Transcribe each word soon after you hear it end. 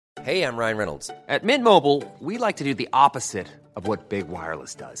Hey, I'm Ryan Reynolds. At Mint Mobile, we like to do the opposite of what Big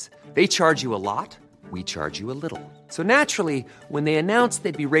Wireless does. They charge you a lot, we charge you a little. So naturally, when they announced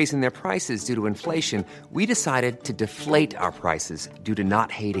they'd be raising their prices due to inflation, we decided to deflate our prices due to not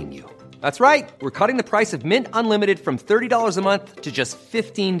hating you. That's right. We're cutting the price of Mint Unlimited from $30 a month to just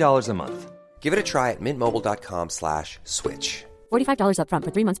 $15 a month. Give it a try at mintmobile.com/switch. $45 up front for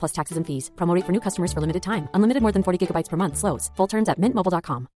 3 months plus taxes and fees. Promo rate for new customers for limited time. Unlimited more than 40 gigabytes per month. Slows full terms at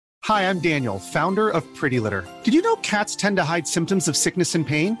mintmobile.com. Hi, I'm Daniel, founder of Pretty Litter. Did you know cats tend to hide symptoms of sickness and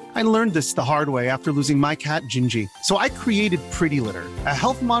pain? I learned this the hard way after losing my cat, Gingy. So I created Pretty Litter, a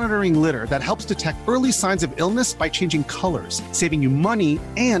health monitoring litter that helps detect early signs of illness by changing colors, saving you money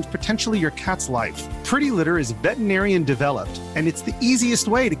and potentially your cat's life. Pretty Litter is veterinarian developed, and it's the easiest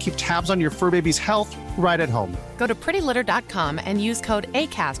way to keep tabs on your fur baby's health right at home. Go to prettylitter.com and use code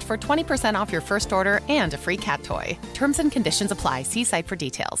ACAST for 20% off your first order and a free cat toy. Terms and conditions apply. See site for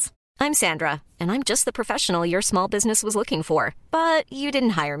details. I'm Sandra, and I'm just the professional your small business was looking for. But you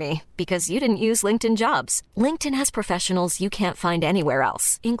didn't hire me because you didn't use LinkedIn Jobs. LinkedIn has professionals you can't find anywhere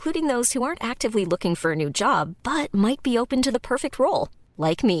else, including those who aren't actively looking for a new job, but might be open to the perfect role,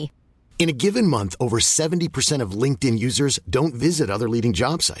 like me. In a given month, over 70% of LinkedIn users don't visit other leading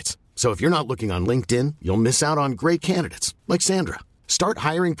job sites. So if you're not looking on LinkedIn, you'll miss out on great candidates like Sandra. Start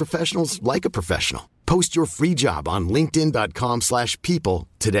hiring professionals like a professional. Post your free job on linkedin.com/people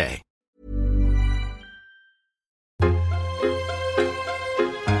today.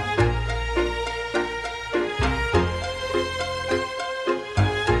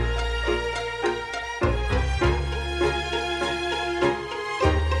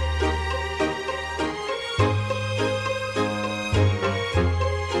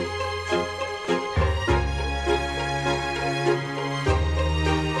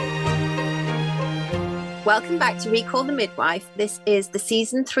 Welcome back to Recall the Midwife. This is the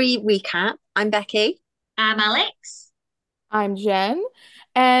season 3 recap. I'm Becky. I'm Alex. I'm Jen.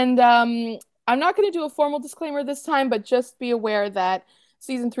 And I'm not going to do a formal disclaimer this time, but just be aware that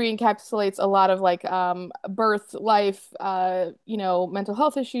season 3 encapsulates a lot of like birth, life, mental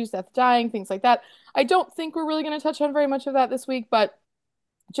health issues, death, dying, things like that. I don't think we're really going to touch on very much of that this week, but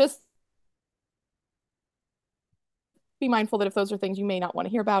just be mindful that if those are things you may not want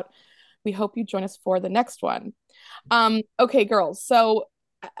to hear about, we hope you join us for the next one. Okay, girls. So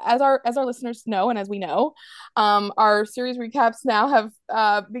as our listeners know, and as we know, our series recaps now have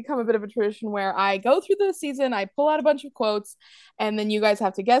become a bit of a tradition where I go through the season, I pull out a bunch of quotes, and then you guys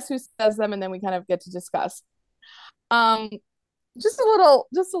have to guess who says them, and then we kind of get to discuss. Just a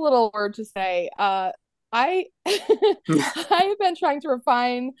little word to say. I have been trying to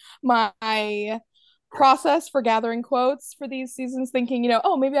refine my process for gathering quotes for these seasons, thinking,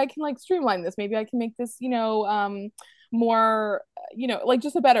 maybe I can like streamline this, maybe I can make this more like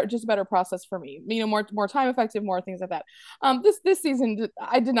just a better process for me, more time effective, more things like that. This season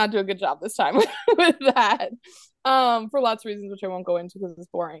I did not do a good job this time with that, for lots of reasons which I won't go into because it's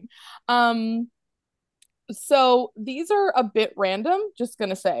boring. So these are a bit random, just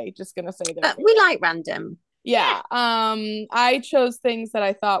gonna say we like random. Yeah. I chose things that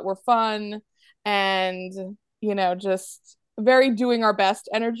I thought were fun and just very doing our best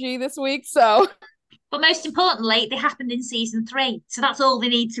energy this week. So but most importantly, they happened in season 3, so that's all they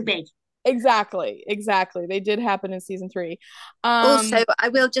need to be. Exactly, they did happen in season 3. Also, I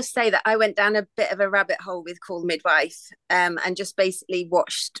will just say that I went down a bit of a rabbit hole with Call the Midwife, and just basically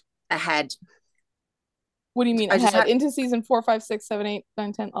watched ahead. What do you mean ahead? Into season 4, 5, 6, 7, 8,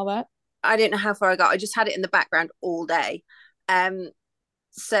 9, 10, all that? I don't know how far I got. I just had it in the background all day.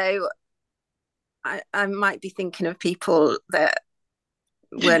 So I might be thinking of people that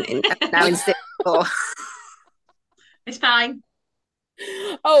weren't now in season 4. It's fine.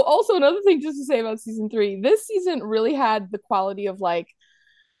 Oh, also another thing just to say about season 3, this season really had the quality of like,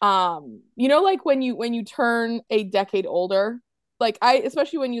 like when you turn a decade older, like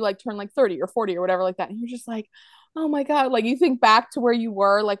especially when you like turn like 30 or 40 or whatever like that, and you're just like, oh my God, like you think back to where you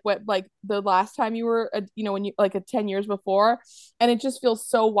were, like what, like the last time you were, when you like 10 years before, and it just feels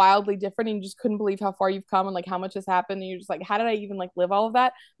so wildly different, and you just couldn't believe how far you've come and like how much has happened, and you're just like, how did I even like live all of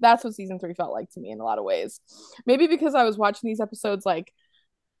that? That's what season 3 felt like to me in a lot of ways. Maybe because I was watching these episodes like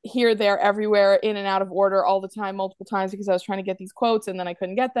here, there, everywhere, in and out of order all the time, multiple times, because I was trying to get these quotes and then I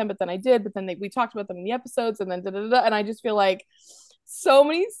couldn't get them, but then I did, but then we talked about them in the episodes, and then and I just feel like so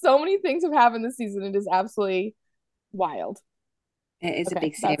many things have happened this season. It is absolutely wild. It is a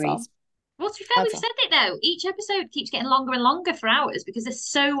big series. Well, to be fair, we've said it though. Each episode keeps getting longer and longer for hours because there's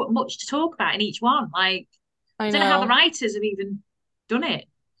so much to talk about in each one. Like, I don't know how the writers have even done it.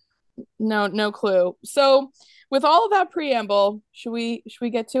 No clue. So with all of that preamble, should we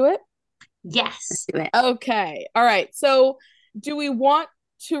get to it? Yes. Do it. Okay. All right. So, do we want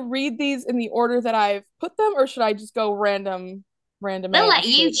to read these in the order that I've put them, or should I just go random? They'll let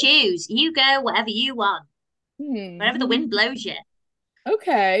you AS? choose. You go whatever you want, wherever the wind blows you.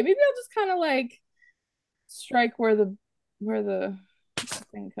 Okay, maybe I'll just kind of like strike where the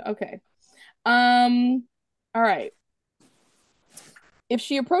thing. Okay. All right. If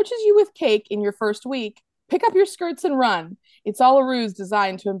she approaches you with cake in your first week, pick up your skirts and run. It's all a ruse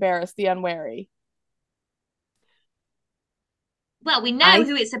designed to embarrass the unwary. Well, we know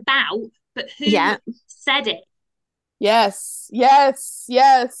who it's about, but who said it? Yes, yes,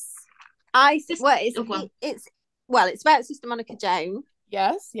 yes. It's about Sister Monica Joan.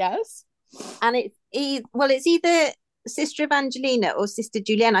 Yes, yes. And it's either Sister Evangelina or Sister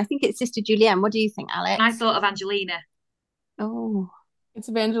Julienne. I think it's Sister Julienne. What do you think, Alex? I thought of Angelina. Oh, it's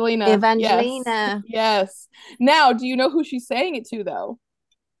Evangelina. Evangelina. Yes. Now, do you know who she's saying it to, though?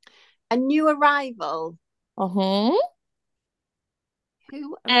 A new arrival. Uh-huh.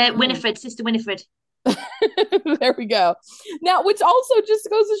 Who? Winifred, Sister Winifred. There we go. Now, which also just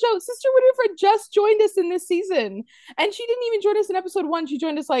goes to show, Sister Winifred just joined us in this season, and she didn't even join us in episode 1. She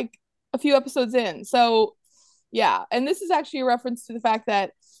joined us like a few episodes in. So, yeah. And this is actually a reference to the fact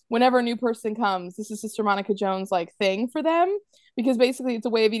that whenever a new person comes, this is Sister Monica Jones' like thing for them, because basically it's a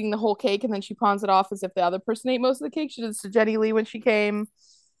way of eating the whole cake, and then she pawns it off as if the other person ate most of the cake. She did this to Jenny Lee when she came.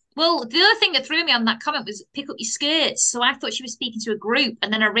 Well, the other thing that threw me on that comment was pick up your skirts. So I thought she was speaking to a group,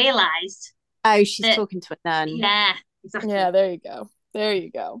 and then I realised. Oh, she's talking to a nun. Yeah, exactly. Yeah, there you go. There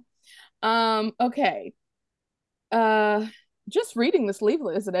you go. Okay. Just reading this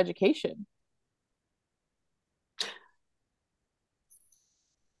leaflet is an education.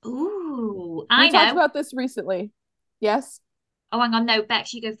 Ooh, we talked about this recently. Yes? Oh, hang on. No,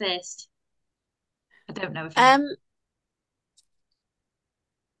 Bex, you go first. I don't know if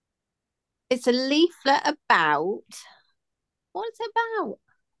it's a leaflet about... What is it about?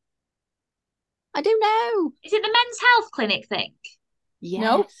 I don't know. Is it the men's health clinic thing? Yes.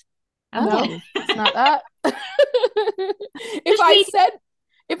 Nope. Okay. No, it's not that.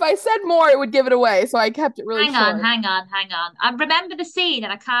 If I said more, it would give it away, so I kept it really short. Hang on. I remember the scene,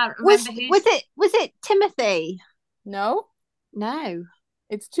 and I can't remember who. Was it Timothy? No.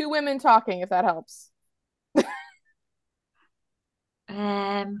 It's 2 women talking, if that helps.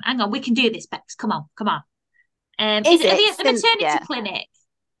 Hang on, we can do this, Bex. Come on. Is it the maternity clinic?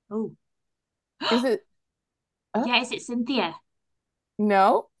 Oh. Is it? Oh. Yeah, is it Cynthia?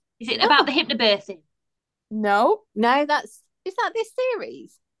 No. Is it about the hypnobirthing? No. No, is that this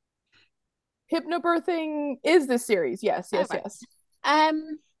series? Hypnobirthing is this series. Yes. Yes. Oh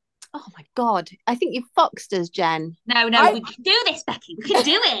my God. I think you've foxed us, Jen. No, we can do this, Becky. We can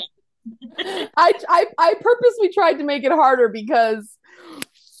do it. I purposely tried to make it harder because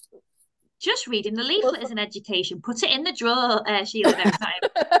just reading the leaflet is an education. Put it in the drawer, Sheila, next time.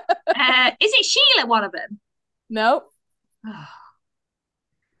 Is it Sheila, one of them? Nope.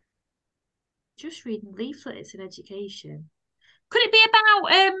 Just reading the leaflet is an education. Could it be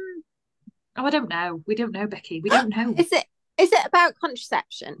about I don't know. We don't know, Becky. We don't know. Is it about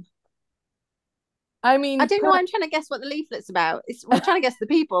contraception? I mean, I don't know. I'm trying to guess what the leaflet's about. We're trying to guess the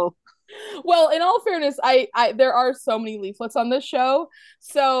people. Well, in all fairness, I there are so many leaflets on this show.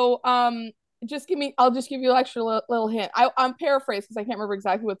 So I'll just give you an extra little hint. I'm paraphrased because I can't remember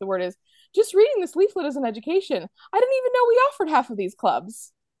exactly what the word is. Just reading this leaflet is an education. I didn't even know we offered half of these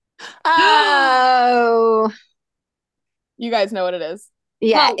clubs. Oh. You guys know what it is.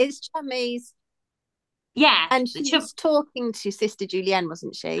 Yeah, it's Chummy's. Yeah. And she was talking to Sister Julienne,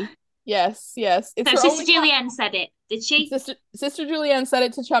 wasn't she? Yes. So Sister Julienne said it, did she? Sister Julienne said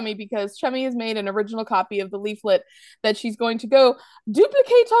it to Chummy because Chummy has made an original copy of the leaflet that she's going to go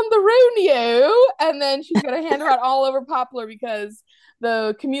duplicate on the Runio, and then she's going to hand her out all over Poplar because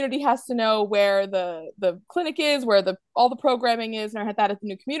the community has to know where the clinic is, where all the programming is, and I had that at the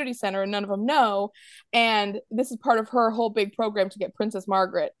new community center, and none of them know. And this is part of her whole big program to get Princess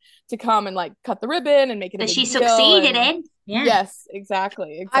Margaret to come and like cut the ribbon and make it that she succeeded in. Yeah. Yes,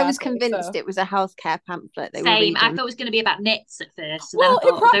 exactly. I was convinced it was a healthcare pamphlet. Same. I thought it was going to be about knits at first. Well,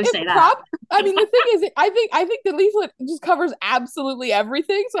 I mean, the thing is, I think the leaflet just covers absolutely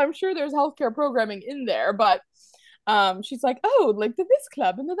everything. So I'm sure there's healthcare programming in there, but she's like, oh, like the this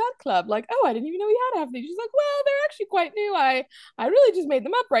club and the that club, like, oh, I didn't even know we had half of these. She's like, well, they're actually quite new. I really just made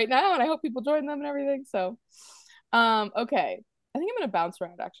them up right now, and I hope people join them and everything. So okay, I think I'm gonna bounce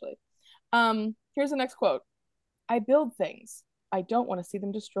around actually. Here's the next quote. I build things. I don't want to see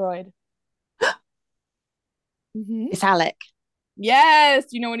them destroyed. It's Alec. Yes.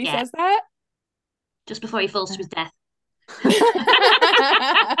 Do you know when he says that? just before he falls to his death.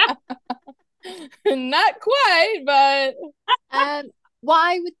 Not quite, but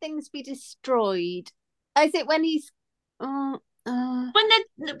why would things be destroyed? Is it when he's when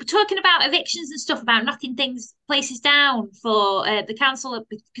they're talking about evictions and stuff, about knocking places down for the council,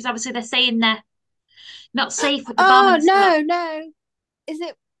 because obviously they're saying they're not safe with the bomb and stuff. No. Is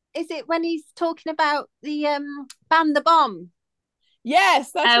it when he's talking about the ban the bomb?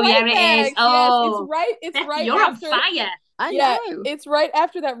 Yes, that's right. Yeah, it is. Oh, yes, it's right. You're after, on fire. I know. It's right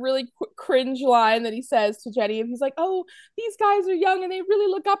after that really cringe line that he says to Jenny. And he's like, "Oh, these guys are young and they really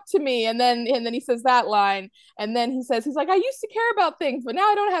look up to me." And then he says that line, and then he's like, "I used to care about things, but now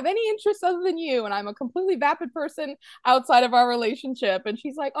I don't have any interest other than you, and I'm a completely vapid person outside of our relationship." And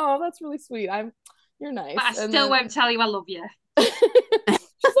she's like, "Oh, that's really sweet. You're nice." But I still won't tell you I love you.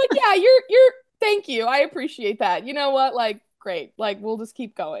 She's like, "Yeah, you're. Thank you. I appreciate that. You know what? Like, great. Like, we'll just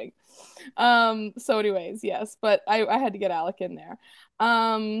keep going." So anyways, yes, but I had to get Alec in there.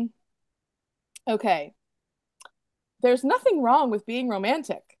 Okay. There's nothing wrong with being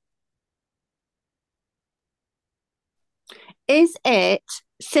romantic. Is it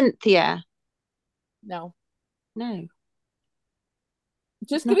Cynthia? No.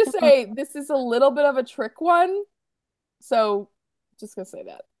 Just gonna say this is a little bit of a trick one. So just gonna say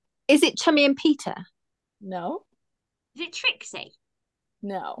that. Is it Chummy and Peter? No. Is it Trixie?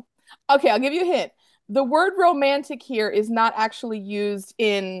 No. Okay, I'll give you a hint. The word romantic here is not actually used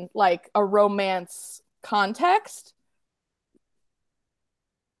in like a romance context.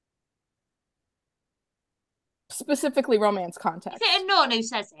 Specifically romance context. Is it a nun who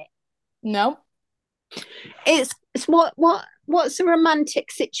says it? No. It's what's a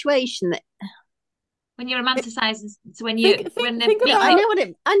romantic situation that when you're romanticizing, so when you think about, I know what it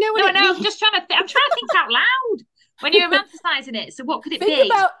means. I'm just trying to think out loud. When you're romanticizing it, so what could it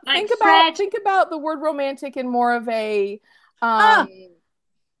be? Think about the word romantic in more of a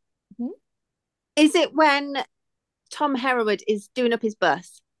Is it when Tom Hereward is doing up his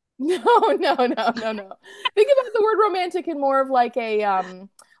bus? No. Think about the word romantic in more of like a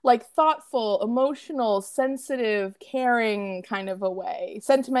like thoughtful, emotional, sensitive, caring kind of a way,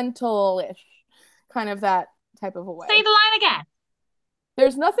 sentimental-ish kind of that type of a way. Say the line again.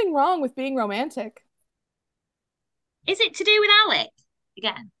 There's nothing wrong with being romantic. Is it to do with Alec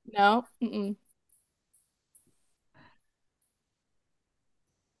again? No. Mm-mm.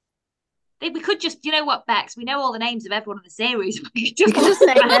 We could just, you know what, Bex? We know all the names of everyone in the series. We could just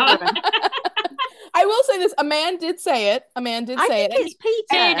say everyone. I will say this. A man did say it. I think it's Peter.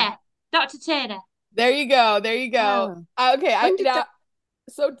 Turner. Dr. Turner. There you go. Oh. Okay.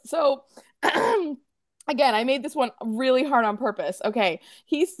 So again, I made this one really hard on purpose. Okay.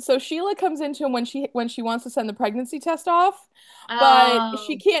 So Sheila comes into him when she wants to send the pregnancy test off, but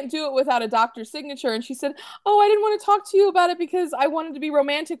she can't do it without a doctor's signature. And she said, "Oh, I didn't want to talk to you about it because I wanted to be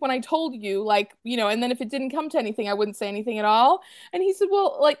romantic when I told you, like, you know, and then if it didn't come to anything, I wouldn't say anything at all." And he said,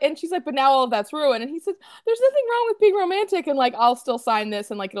 "Well, like," and she's like, "But now all of that's ruined." And he said, "There's nothing wrong with being romantic, and like, I'll still sign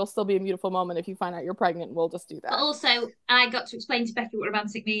this, and like, it'll still be a beautiful moment if you find out you're pregnant. We'll just do that." But also, I got to explain to Becky what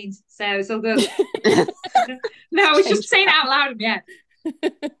romantic means, so it's all good. No, I was just saying it out loud. Yeah.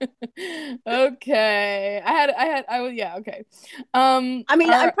 Okay. Yeah. Okay. I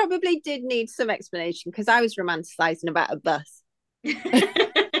mean, I probably did need some explanation because I was romanticizing about a bus. Yeah,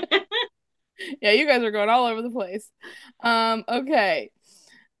 you guys are going all over the place. Okay.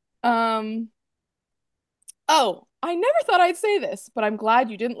 Oh, I never thought I'd say this, but I'm glad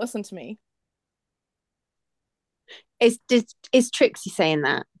you didn't listen to me. Is Trixie saying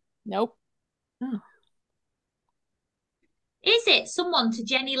that? Nope. Oh. Is it someone to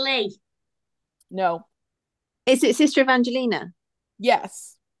Jenny Lee? No. Is it Sister Evangelina?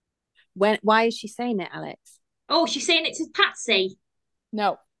 Yes. Why is she saying it, Alex? Oh, she's saying it to Patsy.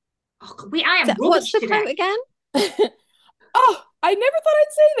 No. Oh, I am rubbish what's the today. quote again? Oh, I never thought I'd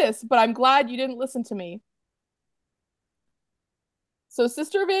say this, but I'm glad you didn't listen to me. So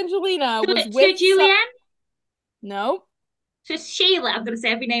Sister Evangelina was with Julianne? No. So it's Sheila. I'm going to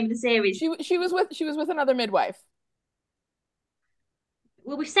say every name in the series. She was with another midwife.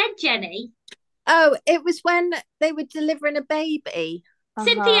 Well, we said Jenny. Oh, it was when they were delivering a baby.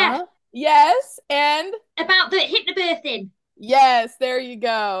 Cynthia. Yes, and about the hypnobirthing. Yes, there you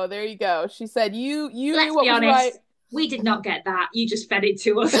go. She said you Let's knew what be honest, was right. We did not get that. You just fed it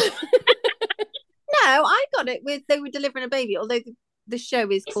to us. No, I got it with they were delivering a baby, although the show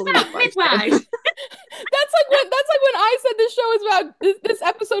is called Midwives. That's like when I said this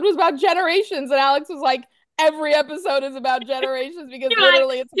episode was about generations, and Alex was like, every episode is about generations because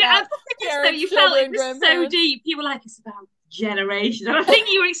literally it's about parents, you children, felt it was so deep. You were like, it's about generation. And I think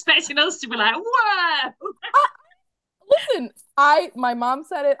you were expecting us to be like, whoa. Listen, my mom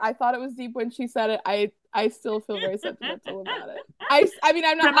said it. I thought it was deep when she said it. I still feel very sentimental about it. I mean,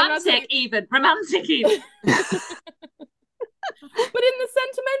 I'm not romantic even. Romantic even. But in the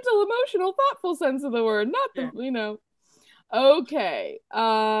sentimental, emotional, thoughtful sense of the word, not the Okay.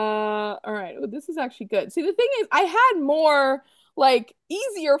 All right. Well, this is actually good. See, the thing is, I had more like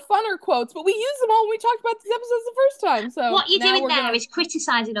easier, funner quotes, but we used them all when we talked about these episodes the first time. So what you're doing there is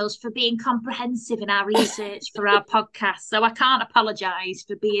criticizing us for being comprehensive in our research for our podcast. So I can't apologize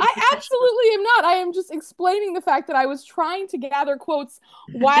for being. I absolutely am not. I am just explaining the fact that I was trying to gather quotes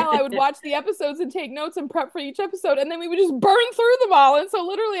while I would watch the episodes and take notes and prep for each episode, and then we would just burn through them all. And so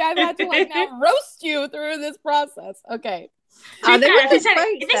literally, I've had to now roast you through this process. Okay. This is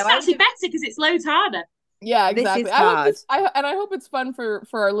actually better because it's loads harder. Yeah, exactly. I hope it's fun for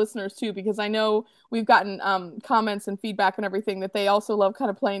our listeners too, because I know we've gotten comments and feedback and everything that they also love kind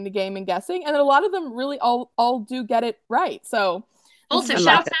of playing the game and guessing, and a lot of them really all do get it right. So also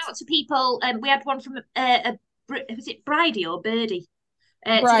shout out to people. We had one from was it Bridie or Birdie?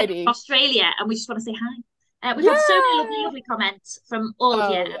 Bridie, Australia, and we just want to say hi. We've had so many lovely comments from all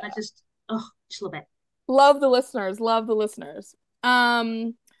of you, and I just love it. Love the listeners.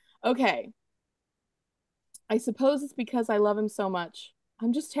 Okay. I suppose it's because I love him so much.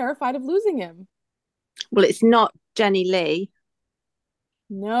 I'm just terrified of losing him. Well, it's not Jenny Lee.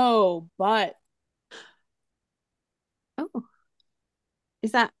 No, but. Oh.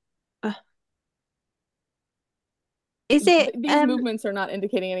 Is that. Is it. These movements are not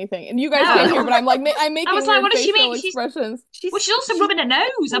indicating anything. And you guys can't hear, but I'm like, I'm making what does she mean? Expressions. She's also rubbing her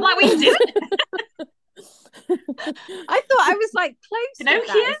nose. I'm like, what are you doing? I thought I was like close to that.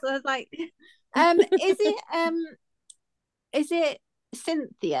 So I was like. Is it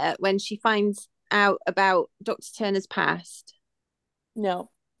Cynthia when she finds out about Dr. Turner's past?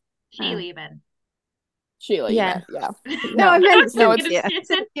 No. Sheila, you meant. Sheila, yeah. No, I meant no, Cynthia.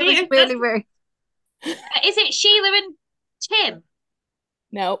 It was really weird. Is it Sheila and Tim?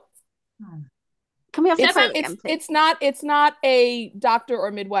 No. Can we have again, it's not a doctor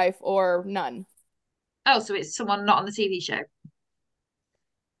or midwife or nun. Oh, so it's someone not on the TV show.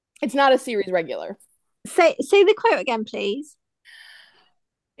 It's not a series regular. Say the quote again, please.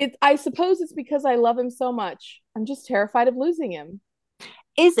 I suppose it's because I love him so much. I'm just terrified of losing him.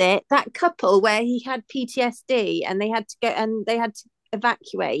 Is it that couple where he had PTSD and they had to go and they had to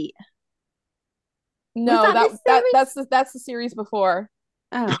evacuate? No, that's the series before.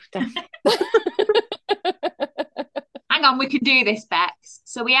 Oh, hang on, we can do this, Bex.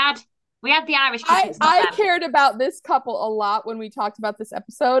 So we had the Irish couple. I cared about this couple a lot when we talked about this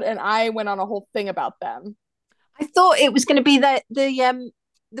episode, and I went on a whole thing about them. I thought it was going to be the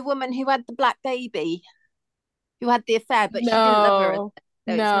woman who had the black baby, who had the affair, but she didn't love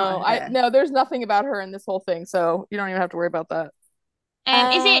her. No, there's nothing about her in this whole thing, so you don't even have to worry about that.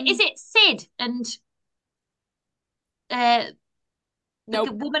 Is it Sid and nope.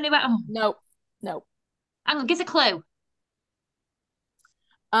 the woman who nope. Hang on, give us a clue.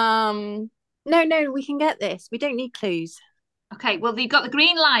 No, we can get this. We don't need clues. Okay, well, you've got the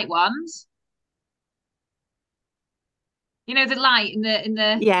green light ones. You know the light in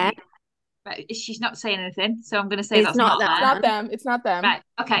the yeah. But she's not saying anything, so I'm going to say it's that's not them. It's not them. Right.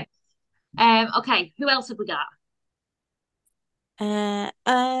 Okay. Okay. Who else have we got?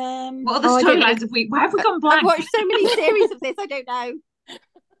 What other storylines have we? Why have we gone blank? I've watched so many series of this. I don't know.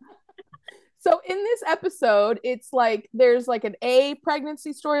 So in this episode, it's like there's like an A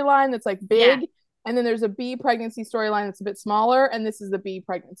pregnancy storyline that's like big, and then there's a B pregnancy storyline that's a bit smaller, and this is the B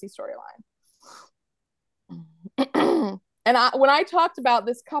pregnancy storyline. And when I talked about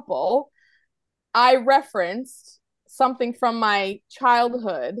this couple, I referenced something from my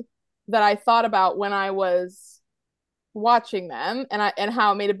childhood that I thought about when I was watching them, and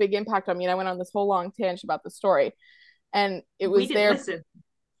how it made a big impact on me. And I went on this whole long tangent about the story, and it was there. Listen.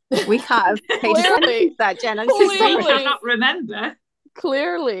 We can't have clearly that, Jen. I cannot remember.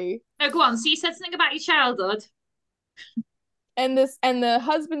 Clearly. No, go on. So you said something about your childhood, and the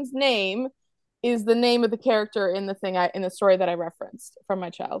husband's name is the name of the character in the story that I referenced from my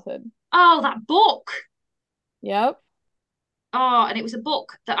childhood. Oh, that book. Yep. Oh, and it was a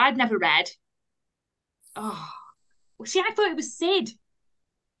book that I'd never read. Oh, well, see, I thought it was Sid.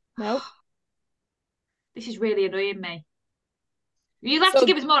 Nope. This is really annoying me. You'll have to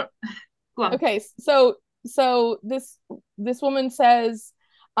give us more. Go on. Okay, so this woman says,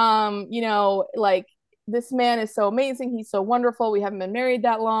 like, this man is so amazing. He's so wonderful. We haven't been married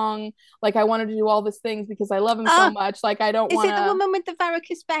that long. Like, I wanted to do all these things because I love him so much. Like, I don't want to. Is it the woman with the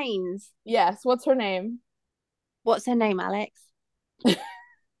varicose veins? Yes. What's her name? What's her name, Alex? Who's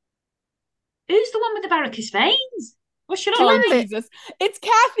the one with the varicose veins? What's your Oh, name? Jesus. It's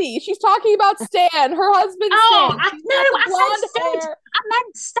Kathy. She's talking about Stan, her husband. Oh, Stan. I said Sid. Hair. I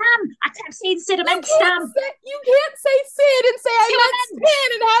meant Stan. I kept saying Sid. I meant Stan. You can't say Sid and say I meant Stan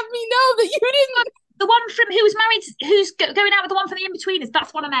and have me know that you didn't. The one from who's married, who's going out with the one from the In-Betweeners.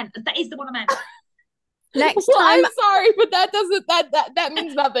 That's what I meant. That is the one I meant. Next Well, time, I'm sorry, but that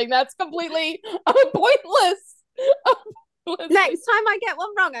means nothing. That's completely pointless. next time I get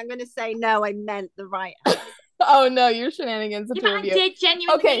one wrong, I'm going to say no. I meant the right. Oh no, you're shenanigans. The Yeah, two but of I you. did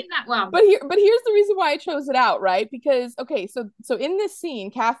genuinely mean that one. But here's the reason why I chose it out, right? Because so in this scene,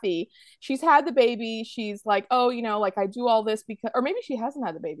 Kathy, she's had the baby. She's like, oh, like I do all this because, or maybe she hasn't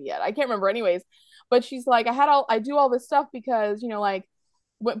had the baby yet. I can't remember. Anyways, but she's like, I do all this stuff because like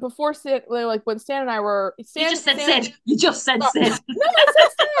before Stan, like when Stan and I were. You just said Sid. You just said Sid. No,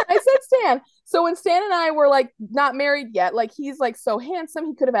 I said Stan. So when Stan and I were like not married yet, like he's like so handsome,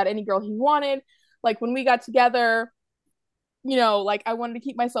 he could have had any girl he wanted. Like when we got together, like I wanted to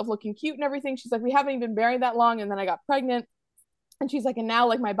keep myself looking cute and everything. She's like, we haven't even been married that long, and then I got pregnant. And she's like, and now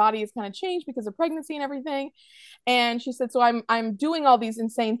like my body has kind of changed because of pregnancy and everything. And she said, so I'm doing all these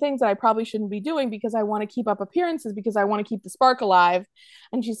insane things that I probably shouldn't be doing because I want to keep up appearances, because I want to keep the spark alive.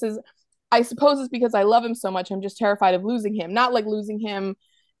 And she says, I suppose it's because I love him so much. I'm just terrified of losing him. Not like losing him,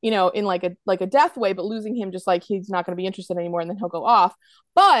 in like a death way, but losing him just like he's not going to be interested anymore and then he'll go off.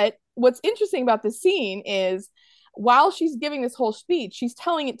 But what's interesting about this scene is while she's giving this whole speech, she's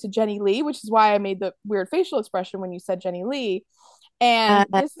telling it to Jenny Lee, which is why I made the weird facial expression when you said Jenny Lee. And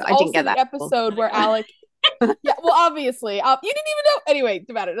this is also the episode where Alec. Yeah, well, obviously, you didn't even know. Anyway,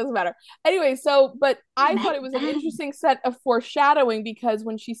 doesn't matter. Anyway, but I thought it was an interesting set of foreshadowing, because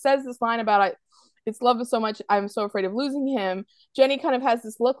when she says this line about it's love so much, I'm so afraid of losing him, Jenny kind of has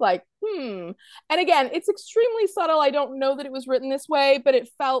this look like, And again, it's extremely subtle. I don't know that it was written this way, but it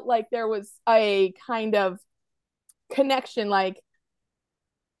felt like there was a kind of connection, like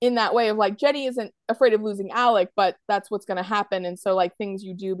in that way of like Jenny isn't afraid of losing Alec, but that's what's going to happen. And so like things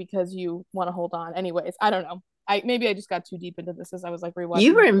you do because you want to hold on. Anyways, I don't know. Maybe I just got too deep into this as I was like rewatching.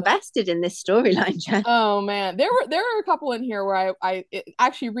 You were invested in this storyline, Jen. Oh man, there are a couple in here where I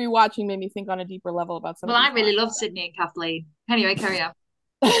actually rewatching made me think on a deeper level about some. Well, I really love Sydney and Kathleen. Anyway, carry on.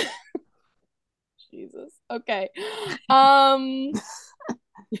 Jesus. Okay.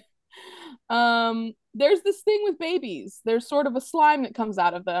 There's this thing with babies. There's sort of a slime that comes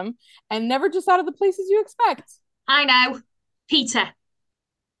out of them, and never just out of the places you expect. I know. Peter.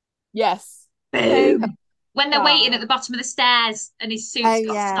 Yes. Boom. When they're waiting at the bottom of the stairs and his suit's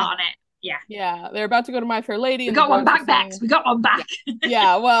got snot on it. Yeah. Yeah. They're about to go to My Fair Lady. We got one back, Bex. We got one back.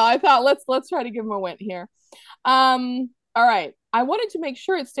 Yeah. Well, I thought let's try to give him a win here. All right. I wanted to make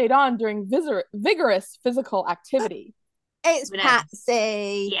sure it stayed on during vigorous physical activity. It's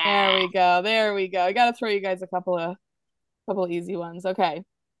Patsy. Yeah. There we go. I gotta throw you guys a couple easy ones. Okay.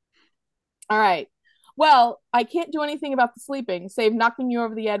 All right. Well, I can't do anything about the sleeping, save knocking you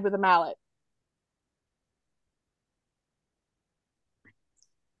over the head with a mallet.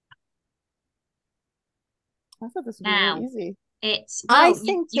 I thought this would be really easy. It's. Well, I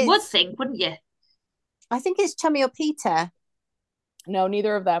think you would think, wouldn't you? I think it's Chummy or Peter. No,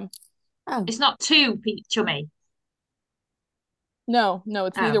 neither of them. Oh. It's not two Chummy. No,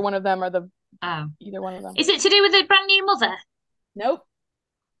 it's neither one of them or either one of them. Is it to do with the brand new mother? Nope.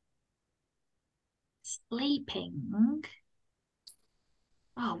 Sleeping.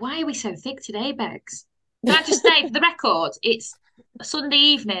 Oh, why are we so thick today, Bex? Can I just say, for the record, it's a Sunday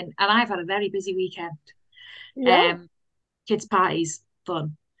evening and I've had a very busy weekend. Yeah. Kids' parties,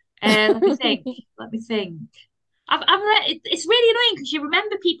 fun. Let me think. It's really annoying because you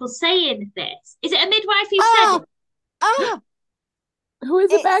remember people saying this. Is it a midwife who said it? Oh. Who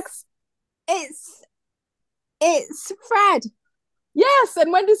is it, Bex? It's Fred. Yes,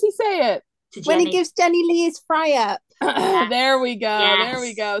 and when does he say it? When he gives Jenny Lee his fry up. There we go. Yes. There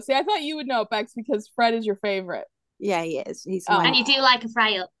we go. See, I thought you would know, Bex, because Fred is your favorite. Yeah, he is. He's and you do like a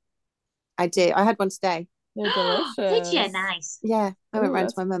fry up. I do. I had one today. They're delicious. Did you? Nice. Yeah, I went round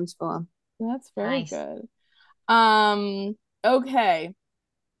to my mum's for them. That's very good. Okay.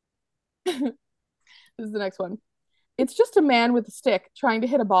 This is the next one. It's just a man with a stick trying to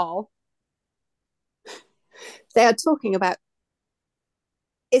hit a ball. They are talking about.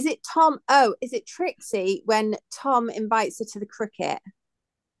 Is it Tom? Oh, is it Trixie when Tom invites her to the cricket?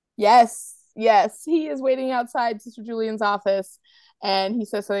 Yes. He is waiting outside Sister Julian's office and he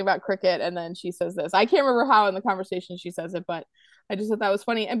says something about cricket and then she says this. I can't remember how in the conversation she says it, but I just thought that was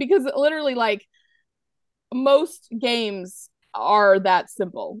funny. And because literally like most games are that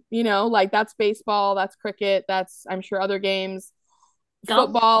simple. You know, like that's baseball, that's cricket, that's I'm sure other games, Golf.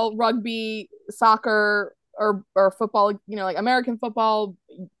 football, rugby, soccer, or football. You know, like American football,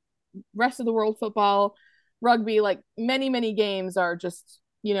 rest of the world football, rugby. Like many games are just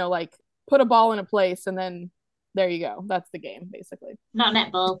like put a ball in a place and then there you go. That's the game basically. Not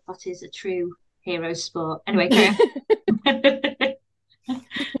netball. That is a true hero sport. Anyway, carry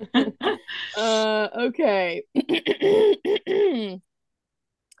on. Okay.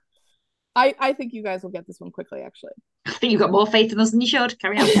 I think you guys will get this one quickly, actually. I think you've got more faith in us than you should.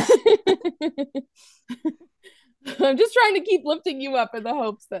 Carry on. I'm just trying to keep lifting you up in the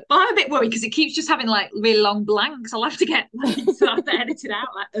hopes that. Well, I'm a bit worried because it keeps just having like really long blanks. I'll have to get so I have to edit it out.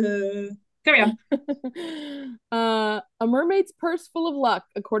 Carry on. A mermaid's purse full of luck,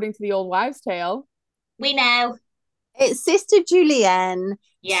 according to the old wives' tale. We know. It's Sister Julienne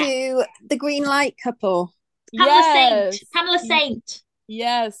Yeah. to the Green Light couple. Pamela Saint.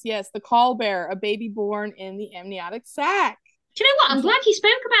 Yes. The call bearer, a baby born in the amniotic sac. Do you know what? I'm glad you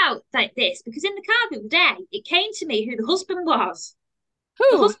spoke about like this because in the car the other day, it came to me who the husband was.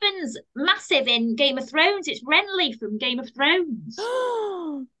 Who? The husband's massive in Game of Thrones. It's Renly from Game of Thrones.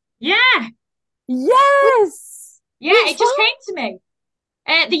 Yeah. Yes. Yeah, it just came to me.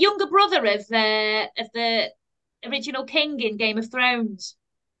 The younger brother of the original king in Game of Thrones.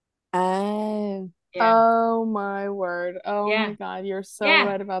 Oh. Yeah. Oh my word. Oh Yeah. my God. You're so Yeah.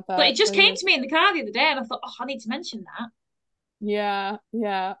 right about that. But it just came to me in the car the other day and I thought, I need to mention that. Yeah.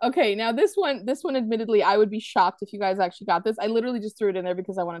 Okay, now this one admittedly I would be shocked if you guys actually got this. I literally just threw it in there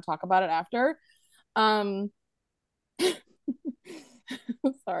because I want to talk about it after.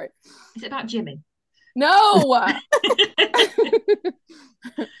 Sorry. Is it about Jimmy? No.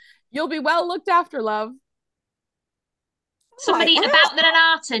 You'll be well looked after, love. Somebody about the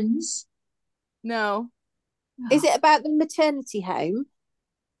Nartons. No. Is it about the maternity home?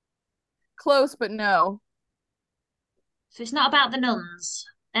 Close, but no. So it's not about the nuns.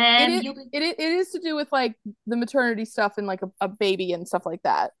 It is to do with like the maternity stuff and like a baby and stuff like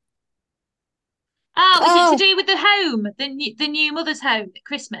that. Oh, is it to do with the home, the new mother's home at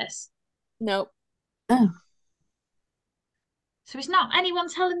Christmas? Nope. Oh. So it's not anyone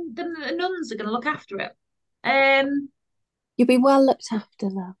telling them that the nuns are going to look after it. You'll be well looked after,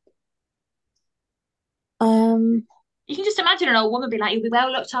 love. You can just imagine an old woman be like, "You'll be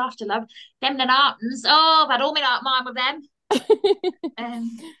well looked after, love. Them the Nartons. Oh, I've had all my mine with them."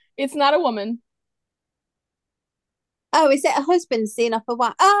 It's not a woman. Oh, is it a husband seeing off a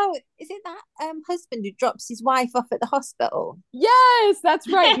wife? Oh, is it that husband who drops his wife off at the hospital? Yes, that's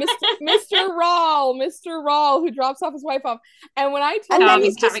right, Mr. Rawl, who drops off his wife off. And when I told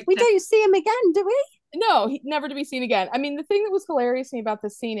we don't see him again, do we? No, never to be seen again. I mean, the thing that was hilarious to me about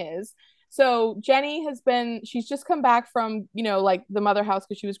this scene is, so Jenny she's just come back from, like the mother house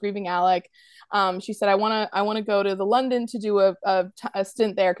because she was grieving Alec. She said, I want to go to the London to do a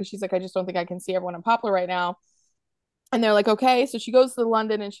stint there because she's like, I just don't think I can see everyone in Poplar right now. And they're like, okay. So she goes to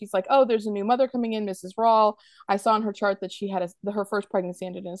London and she's like, oh, there's a new mother coming in, Mrs. Rawl. I saw on her chart that she had her first pregnancy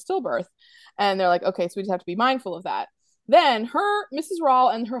ended in a stillbirth. And they're like, okay, so we just have to be mindful of that. Then Mrs.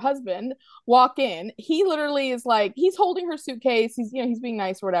 Rawl and her husband walk in. He literally is like, he's holding her suitcase. He's being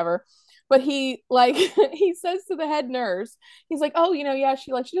nice or whatever. But he he says to the head nurse, he's like, oh, yeah,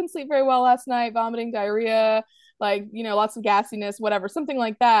 she didn't sleep very well last night, vomiting, diarrhea, lots of gassiness, whatever, something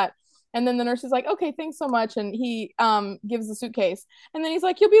like that. And then the nurse is like, okay, thanks so much. And he gives the suitcase. And then he's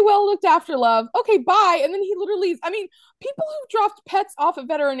like, you'll be well looked after, love. Okay, bye. And then he literally leaves. I mean, people who've dropped pets off at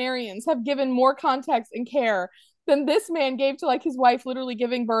veterinarians have given more context and care than this man gave to his wife literally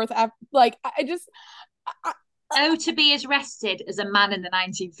giving birth. To be as rested as a man in the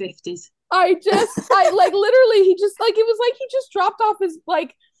 1950s. Literally, he just it was like he just dropped off his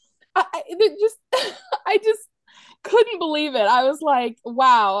I just couldn't believe it. I was like,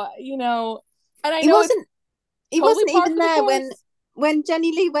 wow, and I know he wasn't even there when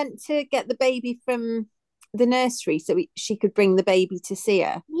Jenny Lee went to get the baby from the nursery so she could bring the baby to see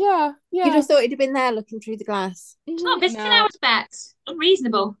her. Yeah. You'd have thought he'd have been there looking through the glass. It's not visiting hours, Bex.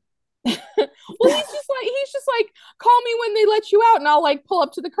 Unreasonable. Well, he's just like, call me when they let you out and I'll pull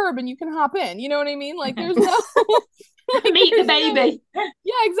up to the curb and you can hop in. You know what I mean? There's no meet the baby.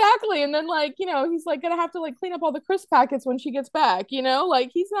 Yeah, exactly. And then he's gonna have to clean up all the crisp packets when she gets back,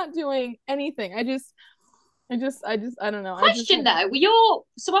 he's not doing anything. I don't know. Question though,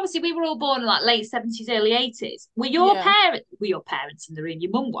 so obviously we were all born in late 70s, early 80s. Were your parents in the room?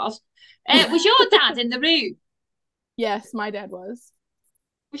 Your mum was. Was your dad in the room? Yes, my dad was.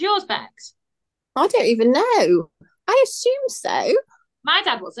 Was yours, Bex? I don't even know. I assume so. My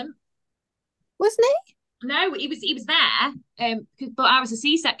dad wasn't. Wasn't he? No, he was there, but I was a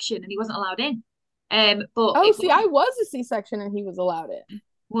C-section and he wasn't allowed in. But Oh, see, I was a C-section and he was allowed in.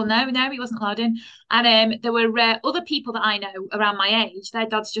 well, no, he wasn't allowed in. And there were other people that I know around my age, their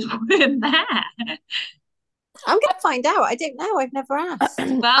dads just weren't there. I'm going to find out. I don't know. I've never asked.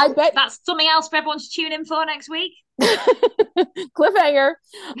 Well, I bet that's something else for everyone to tune in for next week. cliffhanger.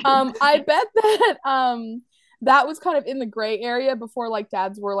 I bet that that was kind of in the gray area before like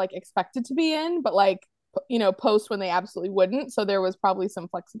dads were like expected to be in, but like post when they absolutely wouldn't. So there was probably some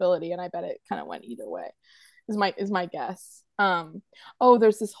flexibility, and I bet it kind of went either way. Is my guess. Oh,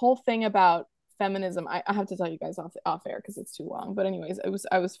 there's this whole thing about feminism. I have to tell you guys off air because it's too long. But anyways,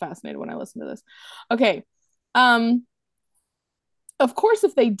 I was fascinated when I listened to this. Okay. Of course,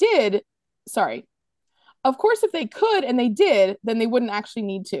 if they did, sorry. Of course, if they could and they did, then they wouldn't actually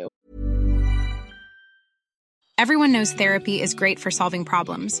need to. Everyone knows therapy is great for solving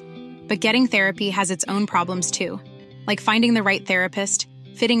problems, but getting therapy has its own problems too, like finding the right therapist,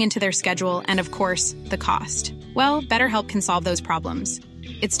 fitting into their schedule, and of course, the cost. Well, BetterHelp can solve those problems.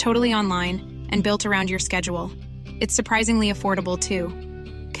 It's totally online and built around your schedule. It's surprisingly affordable too.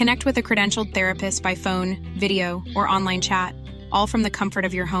 Connect with a credentialed therapist by phone, video, or online chat, all from the comfort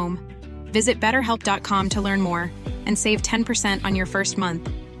of your home. Visit BetterHelp.com to learn more and save 10% on your first month.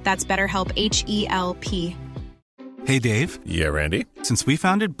 That's BetterHelp, H-E-L-P. Hey, Dave. Yeah, Randy. Since we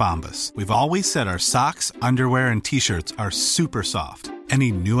founded Bombas, we've always said our socks, underwear, and T-shirts are super soft.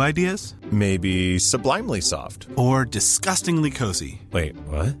 Any new ideas? Maybe sublimely soft. Or disgustingly cozy. Wait,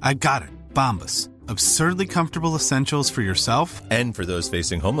 what? I got it. Bombas. Absurdly comfortable essentials for yourself and for those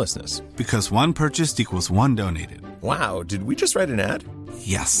facing homelessness. Because one purchased equals one donated. Wow, did we just write an ad?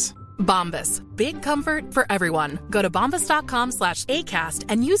 Yes. Bombas. Big comfort for everyone. Go to bombas.com/ACAST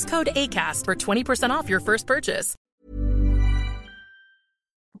and use code ACAST for 20% off your first purchase.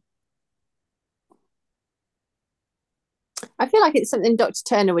 I feel like it's something Dr.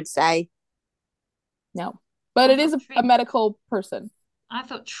 Turner would say. No, but it is a medical person. I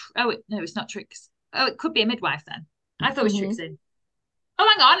thought, no, it's not Trix. Oh, it could be a midwife then. I thought it was Trixie. Oh,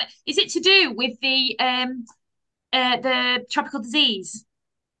 hang on. Is it to do with the tropical disease?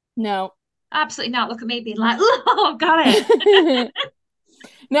 No. Absolutely not. Look at me being like, oh, got it.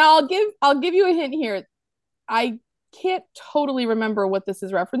 Now I'll give you a hint here. I can't totally remember what this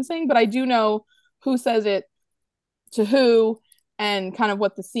is referencing, but I do know who says it to who and kind of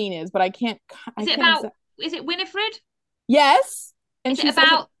what the scene is, but I can't. Is it Winifred? Yes. And is it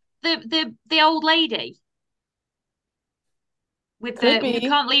about the old lady with who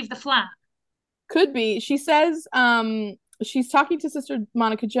can't leave the flat? Could be. She says she's talking to Sister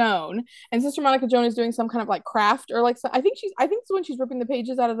Monica Joan, and Sister Monica Joan is doing some kind of like craft or like I think it's when she's ripping the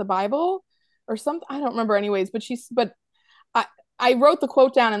pages out of the Bible or something. I don't remember anyways, but I wrote the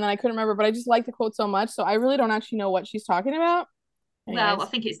quote down and then I couldn't remember, but I just like the quote so much, so I really don't actually know what she's talking about. Anyways. Well, I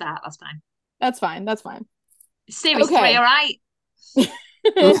think it's that. That's fine. That's fine. Series 3, all right?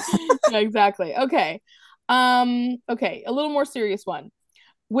 Yeah, exactly. Okay. Okay, a little more serious one.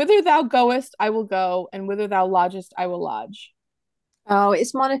 Whither thou goest, I will go, and whither thou lodgest, I will lodge. Oh,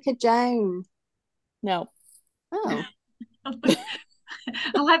 it's Monica Joan. No. Oh. I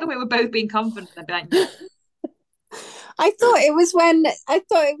like the way we're both being confident. I'd be like, no. I thought it was when I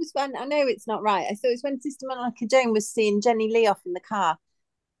know it's not right. I thought it was when Sister Monica Joan was seeing Jenny Lee off in the car.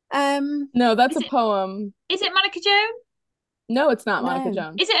 No, that's a poem. Is it Monica Joan? No, it's not Monica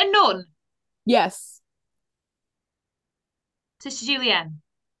Joan. Is it a nun? Yes. Sister Julienne?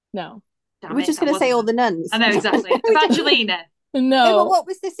 No. We're just going to say all the nuns. I know, exactly. Evangelina? No. But what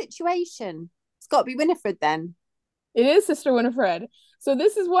was the situation? It's got to be Winifred then. It is Sister Winifred. So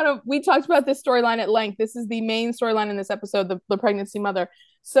this is we talked about this storyline at length. This is the main storyline in this episode, the pregnancy mother.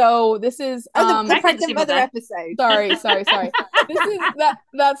 So this is the pregnant mother episode. Sorry. This is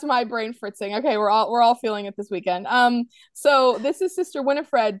that's my brain fritzing. Okay, we're all feeling it this weekend. So this is Sister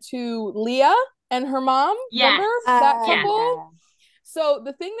Winifred to Leah and her mom. Yes. Remember that couple? Yeah. So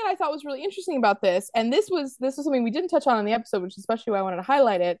the thing that I thought was really interesting about this, and this was something we didn't touch on in the episode, which is especially why I wanted to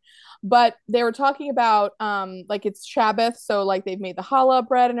highlight it, but they were talking about like it's Shabbath, so like they've made the challah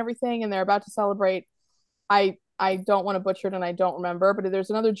bread and everything, and they're about to celebrate. I don't want to butcher it, and I don't remember, but there's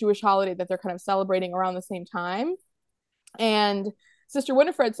another Jewish holiday that they're kind of celebrating around the same time, and Sister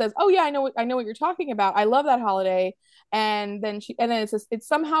Winifred says, "Oh yeah, I know what you're talking about. I love that holiday." And then it's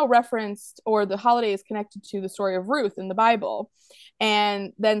somehow referenced, or the holiday is connected to the story of Ruth in the Bible.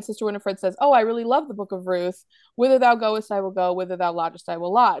 And then Sister Winifred says, "Oh, I really love the book of Ruth. Whither thou goest, I will go. Whither thou lodgest, I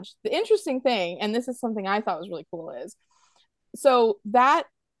will lodge." The interesting thing, and this is something I thought was really cool, is so that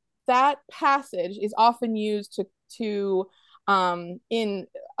passage is often used to in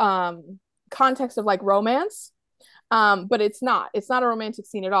context of like romance. But it's not a romantic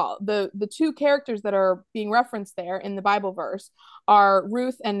scene at all. The two characters that are being referenced there in the Bible verse are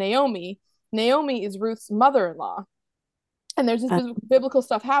Ruth and Naomi. Naomi is Ruth's mother-in-law. And there's this biblical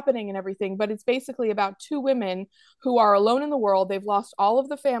stuff happening and everything, but it's basically about two women who are alone in the world. They've lost all of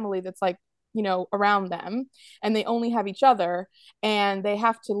the family that's like, you know, around them, and they only have each other, and they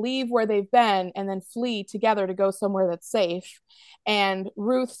have to leave where they've been and then flee together to go somewhere that's safe. And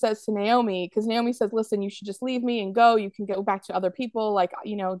Ruth says to Naomi, because Naomi says, listen, you should just leave me and go. You can go back to other people, like,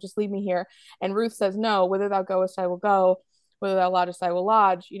 you know, just leave me here. And Ruth says, no, whither thou goest, I will go. Whether thou lodgest, I will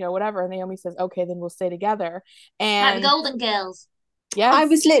lodge, you know, whatever. And Naomi says, okay, then we'll stay together. And like the Golden Girls. Yes. I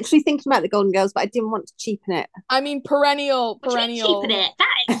was literally thinking about the Golden Girls, but I didn't want to cheapen it. I mean, perennial. Cheapen it.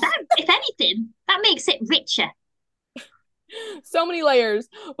 That, if anything, that makes it richer. So many layers.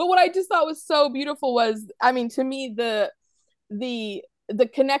 But what I just thought was so beautiful was, I mean, to me, the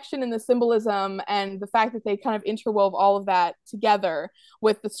connection and the symbolism and the fact that they kind of interwove all of that together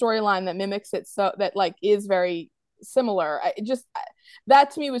with the storyline that mimics it, so that like is very similar.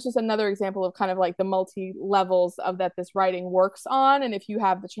 That to me was just another example of kind of like the multi levels of that this writing works on. And if you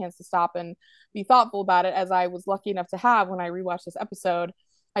have the chance to stop and be thoughtful about it, as I was lucky enough to have when I rewatched this episode,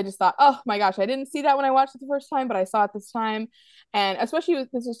 I just thought, oh my gosh, I didn't see that when I watched it the first time, but I saw it this time. And especially with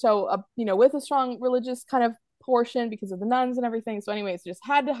this show, you know, with a strong religious kind of portion because of the nuns and everything. So anyways, just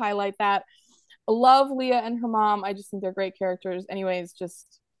had to highlight that. I love Leah and her mom. I just think they're great characters. Anyways,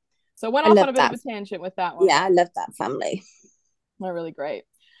 just so went off on a bit of a tangent with that one. Yeah, I love that family. They're really great.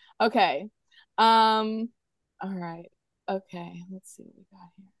 Okay. All right. Okay. Let's see what we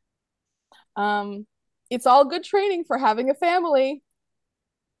got here. It's all good training for having a family.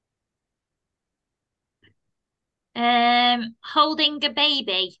 Holding a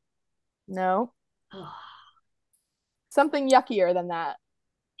baby. No. Something yuckier than that.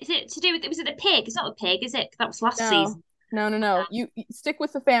 Is it to do with, was it the pig? It's not the pig, is it? That was last season. No. You stick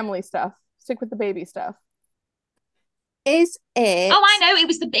with the family stuff. Stick with the baby stuff. Is it? Oh, I know. It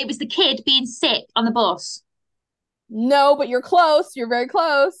was the kid being sick on the bus. No, but you're close. You're very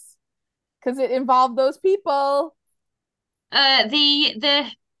close. Because it involved those people.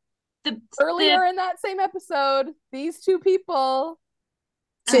 The earlier in that same episode, these two people.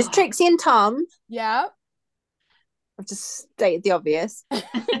 So it's Trixie and Tom. Yeah. I've just stated the obvious.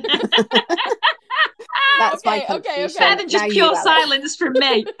 That's my contribution. Better than just pure silence from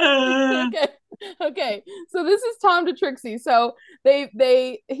me. Okay. So this is Tom to Trixie. So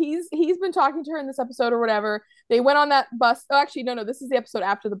he's been talking to her in this episode or whatever. They went on that bus. Oh, actually, no. This is the episode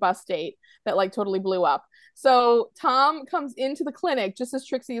after the bus date that like totally blew up. So Tom comes into the clinic just as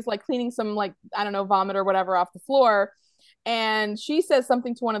Trixie is like cleaning some like, I don't know, vomit or whatever off the floor. And she says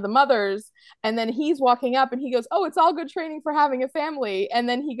something to one of the mothers, and then he's walking up and he goes, oh, it's all good training for having a family. And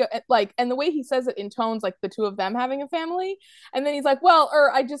then he go like, and the way he says it in tones like the two of them having a family, and then he's like, well,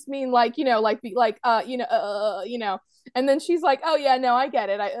 I just mean like, you know, like be like you know, and then she's like, oh yeah, no, I get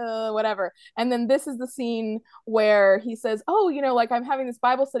it, whatever. And then this is the scene where he says, oh, you know, like I'm having this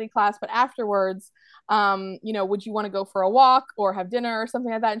Bible study class, but afterwards, you know, would you want to go for a walk or have dinner or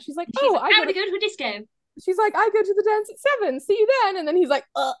something like that? And she's like, I want to go to a disco. She's like, I go to the dance at 7. See you then. And then he's like,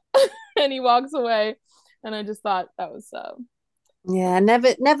 and he walks away. And I just thought that was yeah,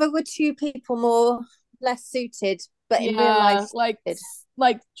 never were two people less suited, but in real life,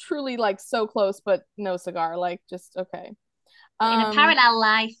 like truly like so close, but no cigar. Like just okay. In a parallel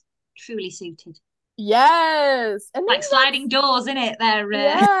life, truly suited. Yes, and like sliding doors, in it. They're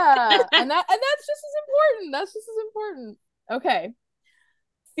yeah, and that's just as important. That's just as important. Okay.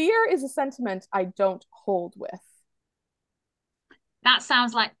 Fear is a sentiment I don't hold with. That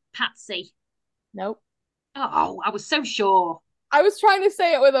sounds like Patsy. Nope. Oh, I was so sure. I was trying to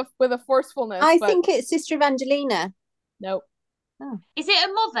say it with a forcefulness. I think it's Sister Evangelina. Nope. Oh. Is it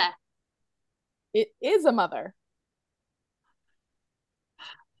a mother? It is a mother.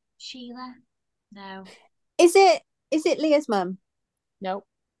 Sheila? No. Is it Leah's mum? Nope.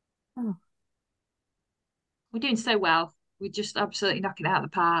 Oh. We're doing so well. We're just absolutely knocking it out of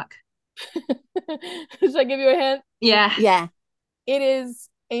the park. Should I give you a hint? Yeah. Yeah. It is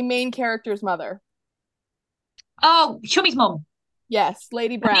a main character's mother. Oh, Chummy's mum. Yes,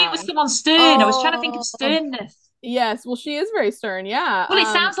 Lady Brown. I knew it was someone stern. I was trying to think of sternness. Yes, well, she is very stern, yeah. Well, it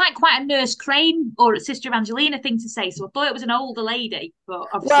sounds like quite a Nurse Crane or Sister Evangelina thing to say, so I thought it was an older lady, but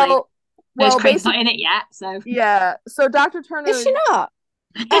obviously Nurse Crane's not in it yet, so... Yeah, so Dr. Turner... Is she not?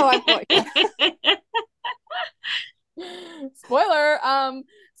 Oh, I thought... Spoiler.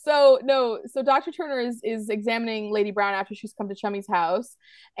 So Dr. Turner is examining Lady Brown after she's come to Chummy's house,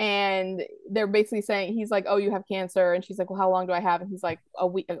 and they're basically saying, he's like, oh, you have cancer, and she's like, well, how long do I have? And he's like, a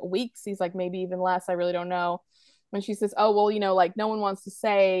week. He's like, maybe even less, I really don't know. And she says, oh, well, like, no one wants to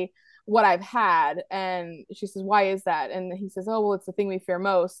say what I've had. And she says, why is that? And he says, oh, well, it's the thing we fear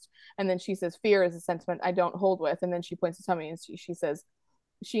most. And then she says, fear is a sentiment I don't hold with. And then she points to Chummy, and she says,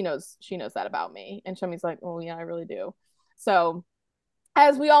 she knows that about me. And Chummy's like, oh yeah, I really do. So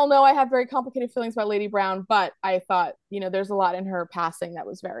as we all know, I have very complicated feelings about Lady Brown, but I thought, there's a lot in her passing that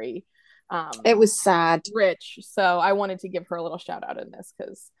was very it was sad, rich. So I wanted to give her a little shout out in this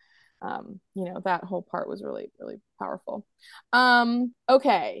because that whole part was really, really powerful.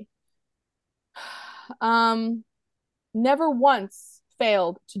 Okay. Never once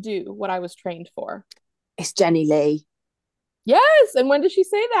failed to do what I was trained for. It's Jenny Lee. Yes. And when did she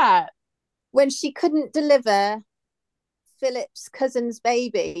say that? When she couldn't deliver Philip's cousin's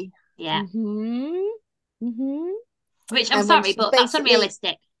baby. Yeah. Mm-hmm. Which I'm sorry, but that's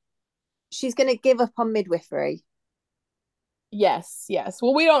unrealistic. She's going to give up on midwifery. Yes.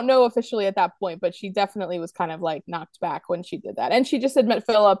 Well, we don't know officially at that point, but she definitely was kind of like knocked back when she did that. And she just had met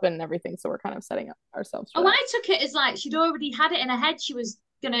Philip and everything. So we're kind of setting up ourselves for that. I took it as like she'd already had it in her head. She was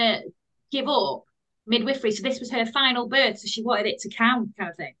going to give up midwifery. So this was her final birth. So she wanted it to count,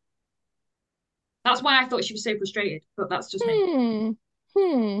 kind of thing. That's why I thought she was so frustrated, but that's just me.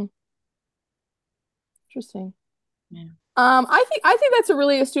 Interesting. Yeah. I think that's a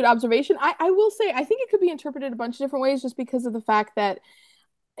really astute observation. I will say I think it could be interpreted a bunch of different ways just because of the fact that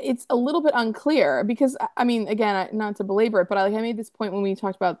it's a little bit unclear. Because I mean, again, not to belabor it, but I made this point when we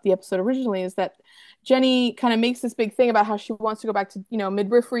talked about the episode originally, is that Jenny kind of makes this big thing about how she wants to go back to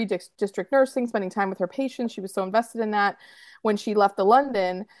midwifery, district nursing, spending time with her patients. She was so invested in that when she left the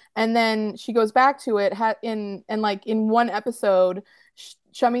London, and then she goes back to it in one episode.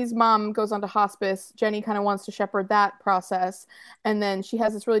 Chummy's mom goes on to hospice. Jenny kind of wants to shepherd that process, and then she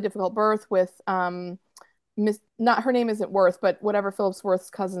has this really difficult birth with not her name isn't Worth, but whatever Philip's Worth's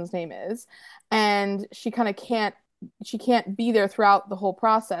cousin's name is, and she kind of can't be there throughout the whole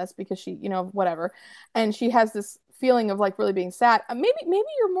process because she whatever, and she has this feeling of like really being sad. Maybe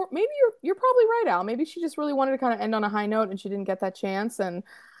you're probably right, Al. Maybe she just really wanted to kind of end on a high note and she didn't get that chance. And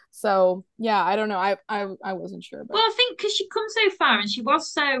so yeah, I don't know. I wasn't sure. But well, I think because she come so far and she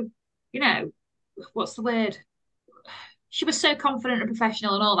was so, what's the word? She was so confident and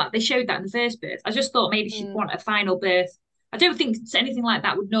professional and all that. They showed that in the first birth. I just thought maybe she'd want a final birth. I don't think anything like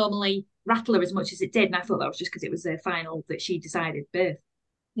that would normally rattle her as much as it did. And I thought that was just because it was the final that she decided birth.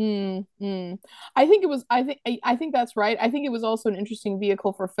 I think that's right. I think it was also an interesting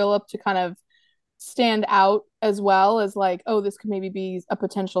vehicle for Philip to kind of stand out as well as like, oh, this could maybe be a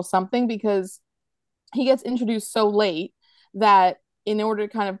potential something, because he gets introduced so late that in order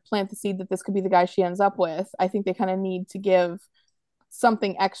to kind of plant the seed that this could be the guy she ends up with, I think they kind of need to give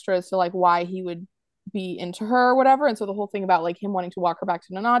something extra as to like why he would be into her or whatever. And so the whole thing about like him wanting to walk her back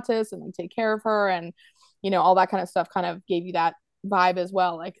to Nonatus and like take care of her and all that kind of stuff kind of gave you that vibe as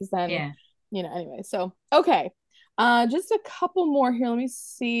well, like, because then anyway. So okay, just a couple more here. Let me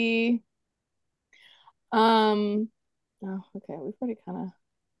see. Okay, we've already kind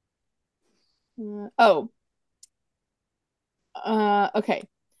of okay,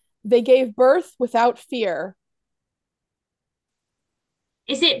 they gave birth without fear.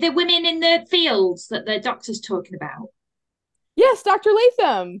 Is it the women in the fields that the doctor's talking about? Yes, Dr.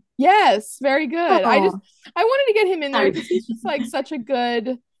 Latham. Yes, very good. I wanted to get him in there because he's just like such a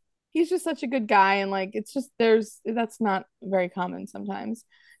good guy, and like it's just that's not very common sometimes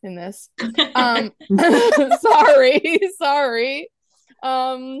in this. Sorry.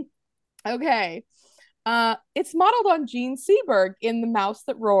 Okay. It's modeled on Gene Seberg in The Mouse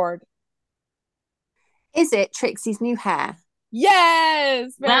That Roared. Is it Trixie's new hair?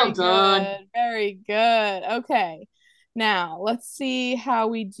 Yes. Well done. Very good. Okay. Now let's see how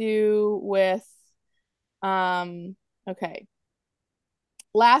we do with okay.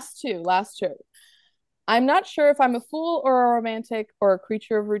 Last two. I'm not sure if I'm a fool or a romantic or a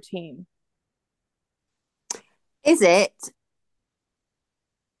creature of routine. Is it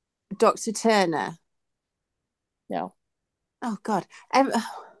Dr. Turner? No. Oh God.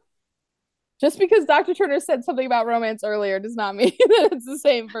 Just because Dr. Turner said something about romance earlier does not mean that it's the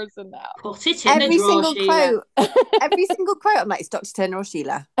same person now. Put it in the drawer, Sheila. Every single quote, I'm like, it's Dr. Turner or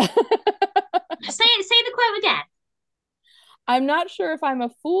Sheila. Say the quote again. I'm not sure if I'm a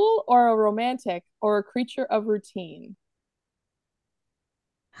fool or a romantic or a creature of routine.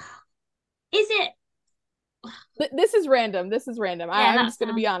 Is it? This is random. Yeah, I'm just going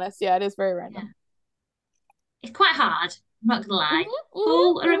to be honest. Yeah, it is very random. It's quite hard. I'm not gonna lie.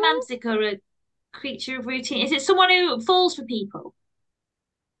 Fool, a romantic, or a creature of routine? Is it someone who falls for people?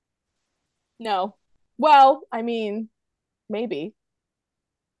 No. Well, I mean, maybe.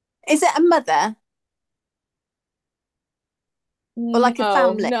 Is it a mother? Or like a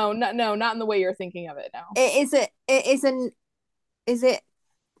family? No, not in the way you're thinking of it. No. Is it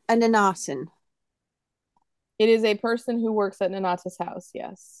a Nanatan? It is a person who works at Nanata's house.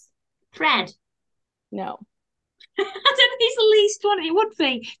 Yes. Fred. No. I don't think he's the least one. It would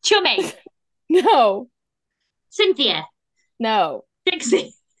be Chummy. No. Cynthia. No.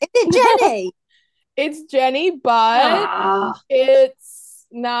 Dixie. Is it Jenny? It's Jenny, but it's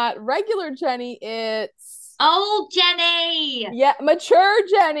not regular Jenny. It's old Jenny. Yeah, mature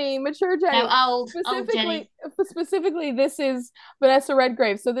Jenny. No, old Jenny. Specifically, this is Vanessa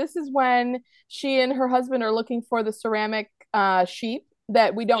Redgrave. So this is when she and her husband are looking for the ceramic sheep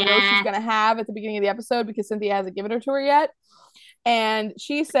that we don't know she's going to have at the beginning of the episode because Cynthia hasn't given her to her yet. And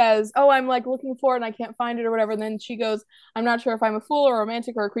she says, oh, I'm like looking for it and I can't find it or whatever. And then she goes, I'm not sure if I'm a fool or a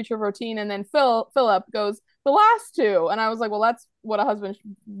romantic or a creature of routine. And then Philip goes, the last two. And I was like, well, that's what a husband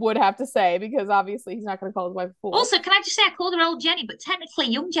would have to say because obviously he's not going to call his wife a fool. Also, can I just say I called her old Jenny, but technically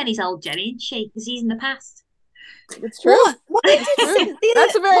young Jenny's old Jenny, isn't she? Because he's in the past. It's true.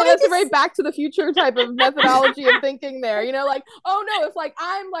 That's a very Back to the Future type of methodology of thinking there. You know, like, oh no, if like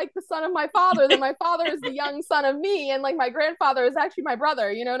I'm like the son of my father, then my father is the young son of me, and like my grandfather is actually my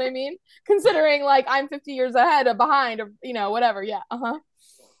brother. You know what I mean? Considering like I'm 50 years ahead or behind, or you know, whatever. Yeah.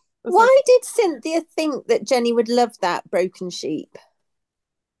 Why did Cynthia think that Jenny would love that broken sheep?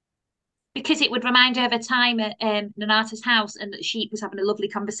 Because it would remind her of a time at Nanata's house, and that sheep was having a lovely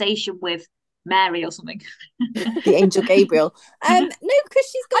conversation with Mary or something. The angel Gabriel. No, because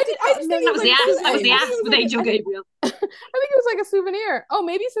she's got that was the ass with angel Gabriel. I think it was like a souvenir. Oh,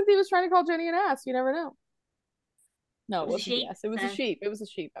 maybe Cynthia was trying to call Jenny an ass. You never know. No, it wasn't an ass. It was a sheep. It was a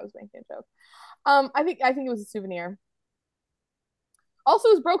sheep. I was making a joke. I think it was a souvenir. Also,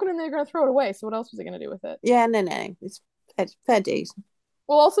 it was broken and they're going to throw it away. So what else was they going to do with it? Yeah, no. It's fair dues.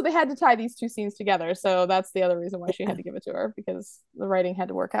 Well, also they had to tie these two scenes together, so that's the other reason why she had to give it to her because the writing had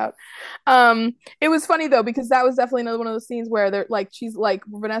to work out. It was funny though because that was definitely another one of those scenes where they're like she's like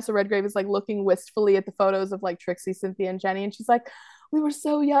Vanessa Redgrave is like looking wistfully at the photos of like Trixie, Cynthia, and Jenny, and she's like, "We were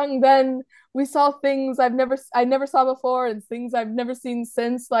so young then. We saw things I never saw before, and things I've never seen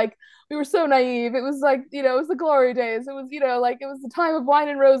since. Like we were so naive. It was like it was the glory days. It was like it was the time of wine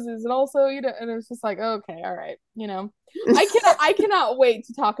and roses, and also and it was just like okay, all right, I cannot wait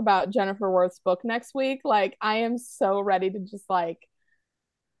to talk about Jennifer Worth's book next week. Like I am so ready to just like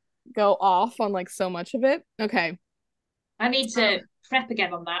go off on like so much of it. Okay. I need to prep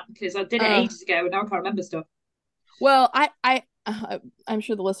again on that because I did it ages ago and now I can't remember stuff. Well, I'm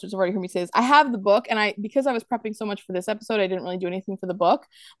sure the listeners have already heard me say this. I have the book, and because I was prepping so much for this episode, I didn't really do anything for the book.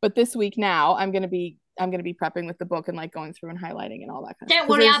 But this week now, I'm gonna be prepping with the book and like going through and highlighting and all that kind of stuff. Don't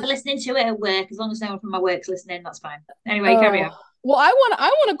worry, I'll be listening to it at work as long as no one from my work's listening. That's fine. Anyway, carry on. Well, I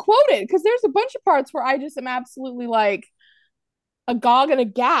want to quote it because there's a bunch of parts where I just am absolutely like agog and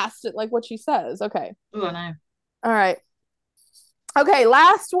aghast at like what she says. Okay. Oh, I know. All right. Okay,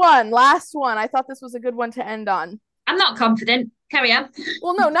 last one. I thought this was a good one to end on. I'm not confident. Carry on.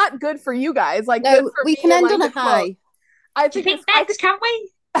 Well, no, not good for you guys. Like, no, we can end on a high. Do you think next, can't we?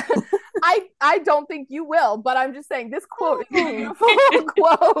 I don't think you will, but I'm just saying this quote is a beautiful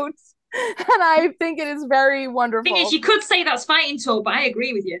quote, and I think it is very wonderful. Thing is, you could say that's fighting talk, but I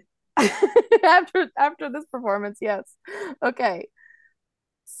agree with you. after this performance, yes. Okay.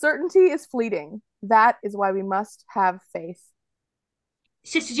 Certainty is fleeting. That is why we must have faith.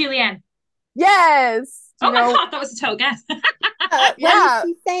 Sister Julienne. Yes. Oh my God, that was a total guess. Yeah.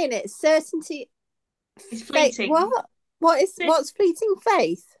 She's saying it. Certainty is fleeting. What's fleeting?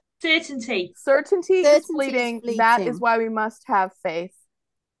 Faith. Certainty is fleeting. That is why we must have faith.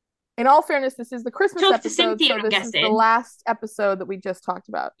 In all fairness, this is the Christmas episode, Cynthia, so this is the last episode that we just talked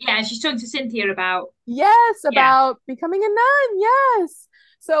about. Yeah, and she's talking to Cynthia about becoming a nun. Yes.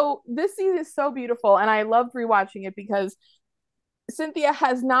 So this scene is so beautiful, and I loved rewatching it because Cynthia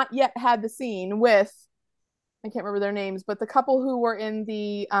has not yet had the scene with, I can't remember their names, but the couple who were in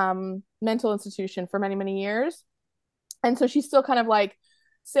the mental institution for many, many years. And so she's still kind of like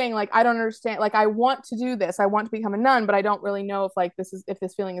saying like, I don't understand. Like, I want to do this. I want to become a nun, but I don't really know if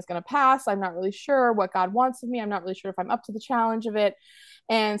this feeling is going to pass. I'm not really sure what God wants of me. I'm not really sure if I'm up to the challenge of it.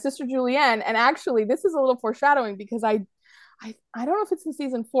 And Sister Julienne, and actually this is a little foreshadowing because I don't know if it's in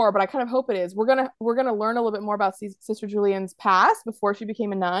season 4, but I kind of hope it is. We're gonna learn a little bit more about Sister Julienne's past before she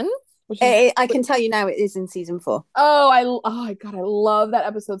became a nun, which is I can tell you now it is in season 4. oh my God, I love that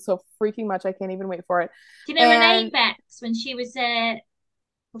episode so freaking much. I can't even wait for it. Do you know her name, Bex, when she was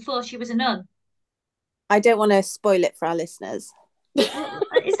before she was a nun? I don't want to spoil it for our listeners. Is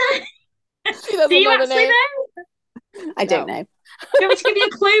that? She doesn't Do you know the actually name. know? I don't know. Do you want me to give you a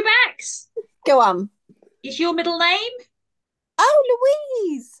clue, Bex? Go on. Is your middle name? Oh,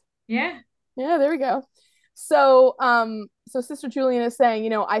 Louise. Yeah. Yeah, there we go. So so Sister Julian is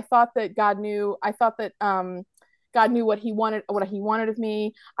saying, I thought that God knew God knew what he wanted of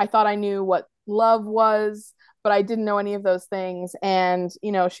me. I thought I knew what love was, but I didn't know any of those things. And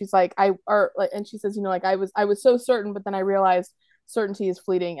she's like, and she says, like I was so certain, but then I realized certainty is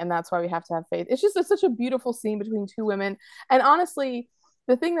fleeting, and that's why we have to have faith. It's just such a beautiful scene between two women. And honestly,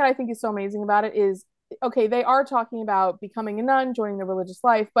 the thing that I think is so amazing about it is, okay, they are talking about becoming a nun, joining the religious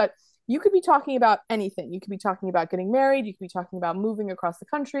life, but you could be talking about anything. You could be talking about getting married. You could be talking about moving across the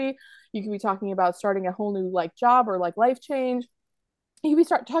country. You could be talking about starting a whole new job or life change. You could be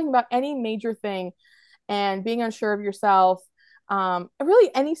talking about any major thing and being unsure of yourself.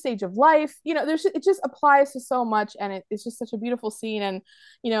 Really any stage of life, it just applies to so much, and it's just such a beautiful scene. And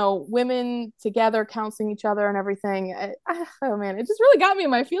women together counseling each other and everything. Oh man, it just really got me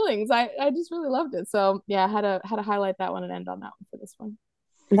in my feelings. I just really loved it. So yeah, I had to highlight that one and end on that one for this one.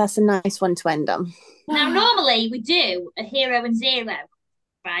 That's a nice one to end on. Now, normally we do a hero and zero,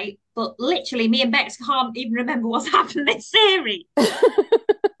 right? But literally, me and Bex can't even remember what's happened this series. So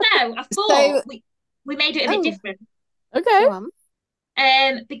I thought we made it a bit different. Okay.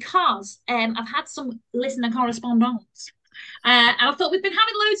 Because I've had some listener correspondence. And I thought we've been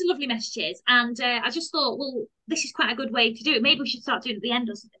having loads of lovely messages, and I just thought, well, this is quite a good way to do it. Maybe we should start doing it at the end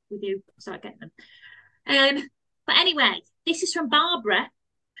or something. We do start getting them. But anyway, this is from Barbara,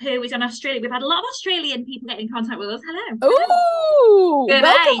 who is in Australia. We've had a lot of Australian people get in contact with us. Hello. Ooh, good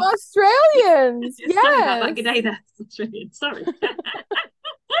welcome day. Australians. Yes. Sorry about that. Good day there, Australian. Sorry.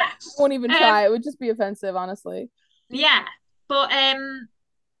 I won't even try. It would just be offensive, honestly. Yeah. But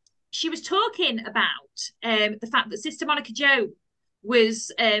she was talking about the fact that Sister Monica Joan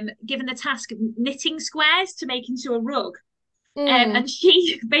was given the task of knitting squares to make into a rug. And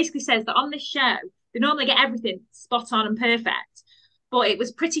she basically says that on this show, they normally get everything spot on and perfect. But it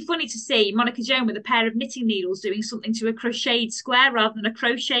was pretty funny to see Monica Joan with a pair of knitting needles doing something to a crocheted square rather than a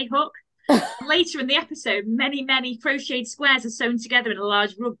crochet hook. Later in the episode, many, many crocheted squares are sewn together in a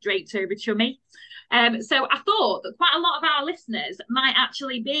large rug draped over Chummy. So I thought that quite a lot of our listeners might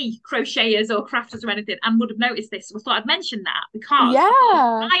actually be crocheters or crafters or anything and would have noticed this. So I thought I'd mention that because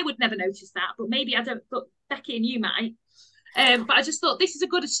I would never notice that, but maybe I don't, but Becky and you might. But I just thought this is a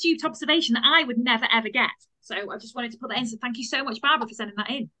good astute observation that I would never ever get. So I just wanted to put that in. So thank you so much, Barbara, for sending that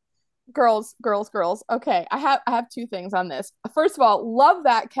in. Girls. Okay, I have two things on this. First of all, love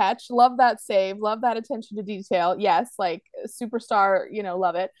that catch, love that save, love that attention to detail. Yes, like superstar,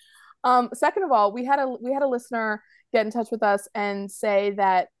 love it. Second of all, we had a listener get in touch with us and say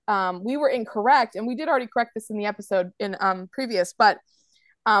that we were incorrect, and we did already correct this in the episode in previous, but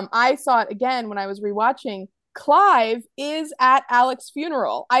I saw it again when I was rewatching. Clive is at Alec's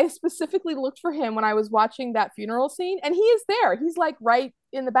funeral. I specifically looked for him when I was watching that funeral scene, and he is there. He's like right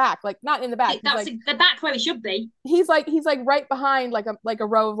in the back, like not in the back. That's like, the back where he should be. He's like right behind like a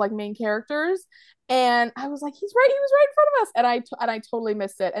row of like main characters, and I was like, he was right in front of us, and I totally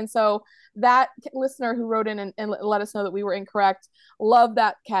missed it. And so that listener who wrote in and let us know that we were incorrect, love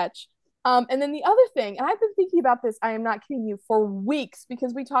that catch. And then the other thing, and I've been thinking about this, I am not kidding you, for weeks,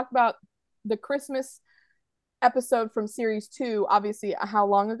 because we talked about the Christmas episode from series 2, obviously how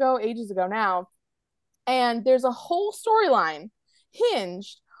long ago, ages ago now, and there's a whole storyline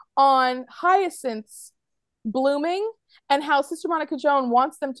hinged on hyacinths blooming and how Sister Monica Joan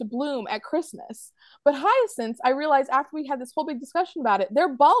wants them to bloom at Christmas. But hyacinths, I realized after we had this whole big discussion about it, they're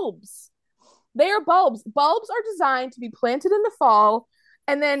bulbs. They are bulbs. Bulbs are designed to be planted in the fall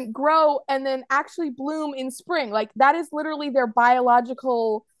and then grow and then actually bloom in spring. Like that is literally their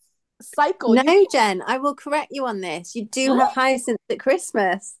biological cycle. No, Jen, I will correct you on this. You do have hyacinths at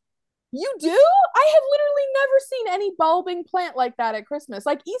Christmas. You do? I have literally never seen any bulbing plant like that at Christmas.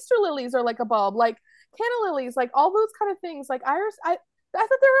 Like Easter lilies are like a bulb, like canna lilies, like all those kind of things. Like iris, I thought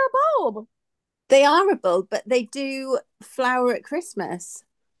they were a bulb. They are a bulb, but they do flower at Christmas.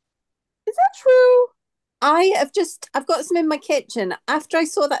 Is that true? I've got some in my kitchen. After I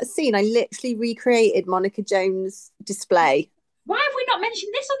saw that scene, I literally recreated Monica Jones' display. Why have we not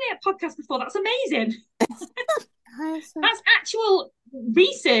mentioned this on the podcast before? That's amazing. That's actual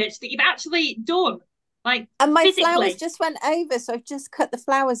research that you've actually done. Like, and my physically. Flowers just went over, so I've just cut the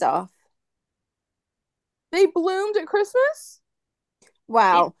flowers off. They bloomed at Christmas?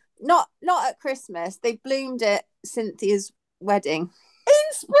 Wow. Not at Christmas. They bloomed at Cynthia's wedding.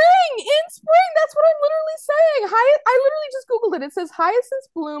 In spring. That's what I'm literally saying. I literally just Googled it. It says hyacinths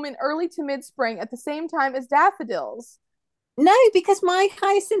bloom in early to mid-spring at the same time as daffodils. No, because my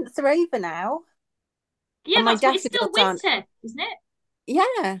hyacinths are over now. Yeah, it's still winter, isn't it?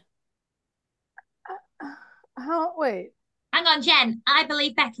 Yeah. Wait. Hang on, Jen. I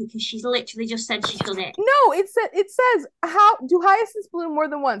believe Becky because she's literally just said she's done it. No, it says how do hyacinths bloom more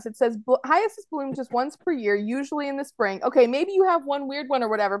than once? It says hyacinths bloom just once per year, usually in the spring. Okay, maybe you have one weird one or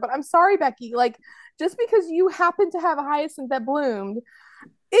whatever, but I'm sorry, Becky. Like, just because you happen to have a hyacinth that bloomed,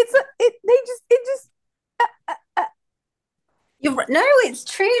 No, it's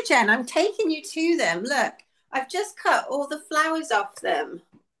true, Jen. I'm taking you to them. Look, I've just cut all the flowers off them.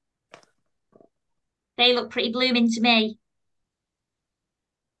 They look pretty blooming to me.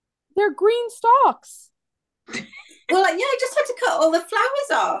 They're green stalks. Well, I just had to cut all the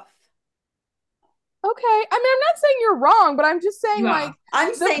flowers off. Okay. I mean, I'm not saying you're wrong, but I'm just saying,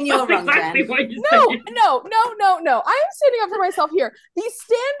 I'm saying you're wrong, exactly Jen. No. I am standing up for myself here. The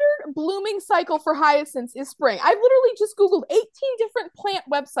standard blooming cycle for hyacinths is spring. I've literally just Googled 18 different plant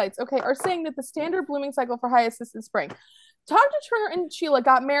websites, are saying that the standard blooming cycle for hyacinths is spring. Dr. Turner and Sheila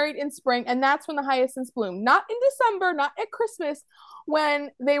got married in spring, and that's when the hyacinths bloom. Not in December, not at Christmas,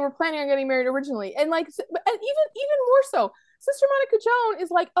 when they were planning on getting married originally. And even more so, Sister Monica Joan is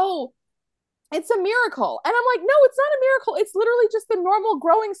like, oh, it's a miracle. And I'm like, no, it's not a miracle. It's literally just the normal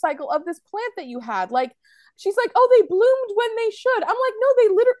growing cycle of this plant that you had. Like, she's like, oh, they bloomed when they should. I'm like, no, they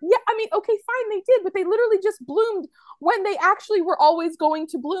literally, yeah, I mean, okay, fine, they did, but they literally just bloomed when they actually were always going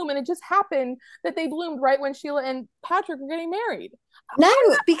to bloom. And it just happened that they bloomed right when Sheila and Patrick were getting married. No,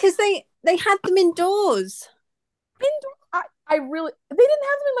 because they had them indoors. They didn't have them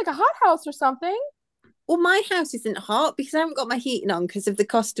in like a hothouse or something. Well, my house isn't hot because I haven't got my heating on because of the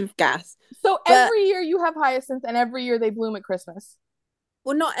cost of gas. So every year you have hyacinths, and every year they bloom at Christmas.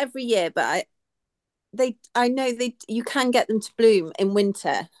 Well, not every year, but I know you can get them to bloom in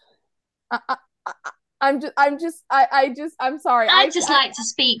winter. I'm sorry. I'd just like to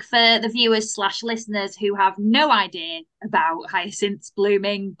speak for the viewers / listeners who have no idea about hyacinths,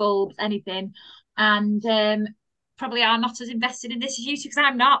 blooming, bulbs, anything, and probably are not as invested in this as you two, because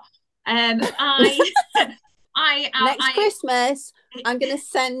I'm not. Next Christmas, I'm going to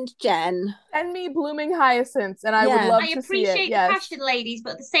send me blooming hyacinths, and I would love to see it. I appreciate the passion, ladies,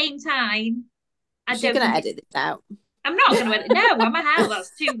 but at the same time, She's going to edit this out. I'm not going to edit. No, I'm a hell.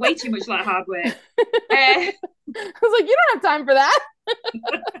 That's way too much like hard work. I was like, you don't have time for that.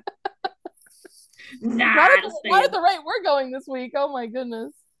 Not at the rate we're going this week. Oh my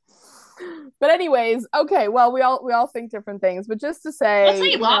goodness. But anyways, okay. Well, we all think different things, but just to say, I'll tell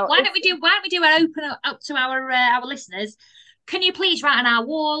you what. Why don't we do an open up to our listeners? Can you please write on our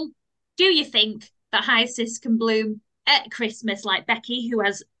wall? Do you think that hyacinths can bloom at Christmas like Becky, who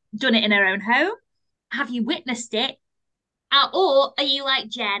has done it in her own home? Have you witnessed it, or are you like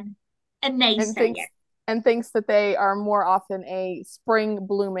Jen and naysayer and thinks that they are more often a spring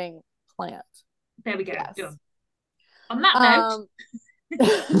blooming plant? There we go. Yes. Done. On that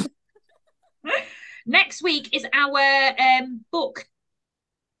note. Next week is our book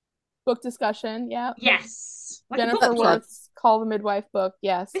discussion. Yeah. Yes. Jennifer Worth's Call the Midwife book.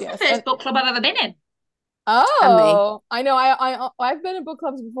 Yes. This is the first book club I've ever been in. Oh, I know. I've been in book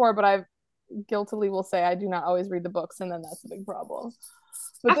clubs before, but I've guiltily will say I do not always read the books, and then that's a big problem.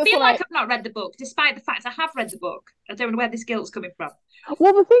 But I feel like I've not read the book, despite the fact I have read the book. I don't know where this guilt's coming from.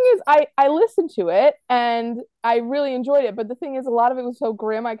 Well, the thing is, I listened to it and I really enjoyed it, but the thing is, a lot of it was so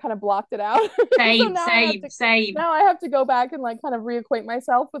grim, I kind of blocked it out. Same. Now I have to go back and like kind of reacquaint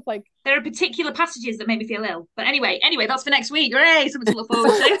myself with like. There are particular passages that make me feel ill, but anyway, that's for next week. Hooray! Something to look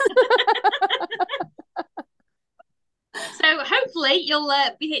forward to. So hopefully you'll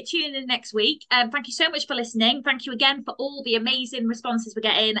be tuning in next week. Thank you so much for listening. Thank you again for all the amazing responses we're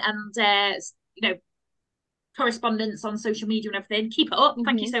getting and correspondence on social media and everything. Keep it up.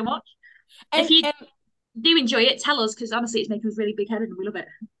 Thank you so much. And if you do enjoy it, tell us, because honestly it's making us really big-headed and we love it.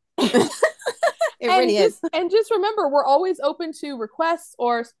 It really is. And just remember, we're always open to requests,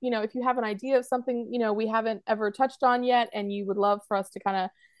 or if you have an idea of something we haven't ever touched on yet and you would love for us to kind of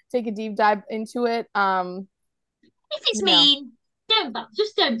take a deep dive into it. If it's mean, don't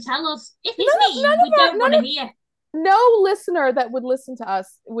tell us. If it's mean, we don't want to hear. No listener that would listen to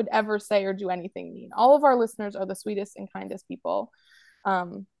us would ever say or do anything mean. All of our listeners are the sweetest and kindest people.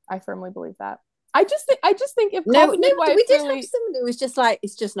 I firmly believe that. I just think if we did have someone who was just like,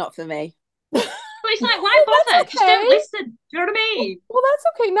 it's just not for me. But it's like, why bother? Just don't listen. Do you know what I mean? Well, that's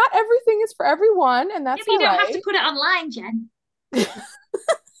okay. Not everything is for everyone, and that's you don't have to put it online, Jen.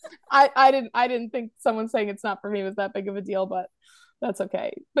 I didn't think someone saying it's not for me was that big of a deal, but that's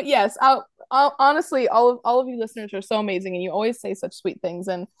okay. But yes, I'll honestly, all of you listeners are so amazing, and you always say such sweet things,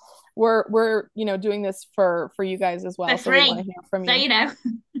 and we're doing this for you guys as well. For so free. We want to hear from you. So you know.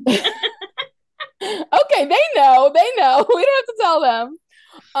 Okay, they know. We don't have to tell them.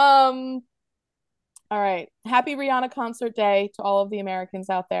 All right. Happy Rihanna concert day to all of the Americans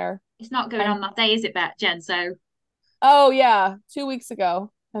out there. It's not going on that day, is it, Jen? So. Oh yeah, 2 weeks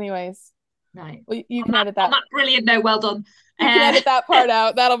ago. Anyways. Right. Well, you can edit that. On that brilliant note, well done. You can edit that part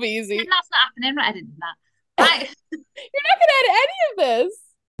out. That'll be easy. That's not happening. I'm not editing that. Right. You're not gonna edit any of this.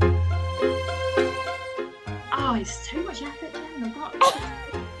 Oh, it's too much effort, Jen. I've got.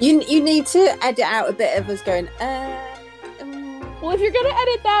 You need to edit out a bit of us going. Well, if you're gonna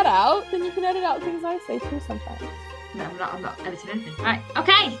edit that out, then you can edit out things I say too sometimes. No, I'm not editing anything. Right.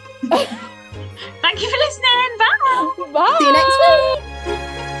 Okay. Thank you for listening. Bye. Bye. See you next week.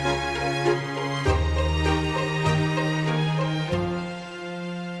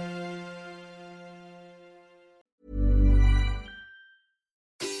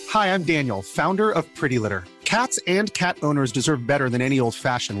 Hi, I'm Daniel, founder of Pretty Litter. Cats and cat owners deserve better than any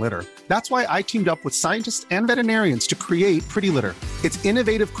old-fashioned litter. That's why I teamed up with scientists and veterinarians to create Pretty Litter. Its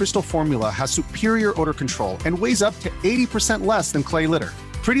innovative crystal formula has superior odor control and weighs up to 80% less than clay litter.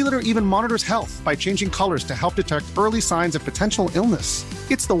 Pretty Litter even monitors health by changing colors to help detect early signs of potential illness.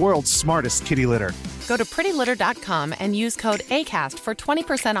 It's the world's smartest kitty litter. Go to prettylitter.com and use code ACAST for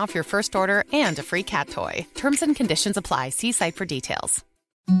 20% off your first order and a free cat toy. Terms and conditions apply. See site for details.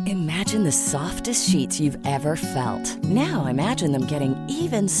 Imagine the softest sheets you've ever felt. Now imagine them getting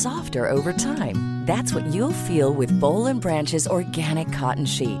even softer over time. That's what you'll feel with Boll & Branch's organic cotton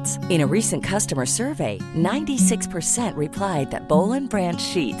sheets. In a recent customer survey, 96% replied that Boll & Branch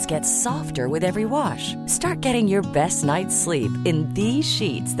sheets get softer with every wash. Start getting your best night's sleep in these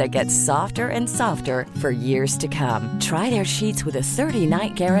sheets that get softer and softer for years to come. Try their sheets with a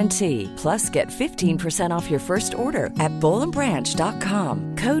 30-night guarantee. Plus, get 15% off your first order at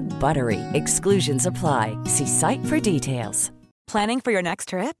bollandbranch.com. Code BUTTERY. Exclusions apply. See site for details. Planning for your next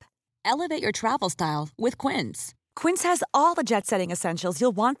trip? Elevate your travel style with Quince. Quince has all the jet-setting essentials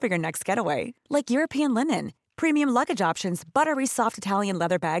you'll want for your next getaway, like European linen, premium luggage options, buttery soft Italian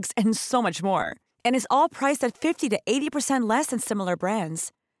leather bags, and so much more. And is all priced at 50 to 80% less than similar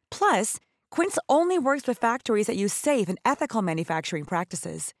brands. Plus, Quince only works with factories that use safe and ethical manufacturing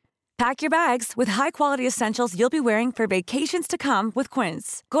practices. Pack your bags with high-quality essentials you'll be wearing for vacations to come with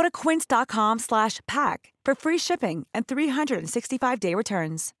Quince. Go to quince.com/pack for free shipping and 365-day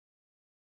returns.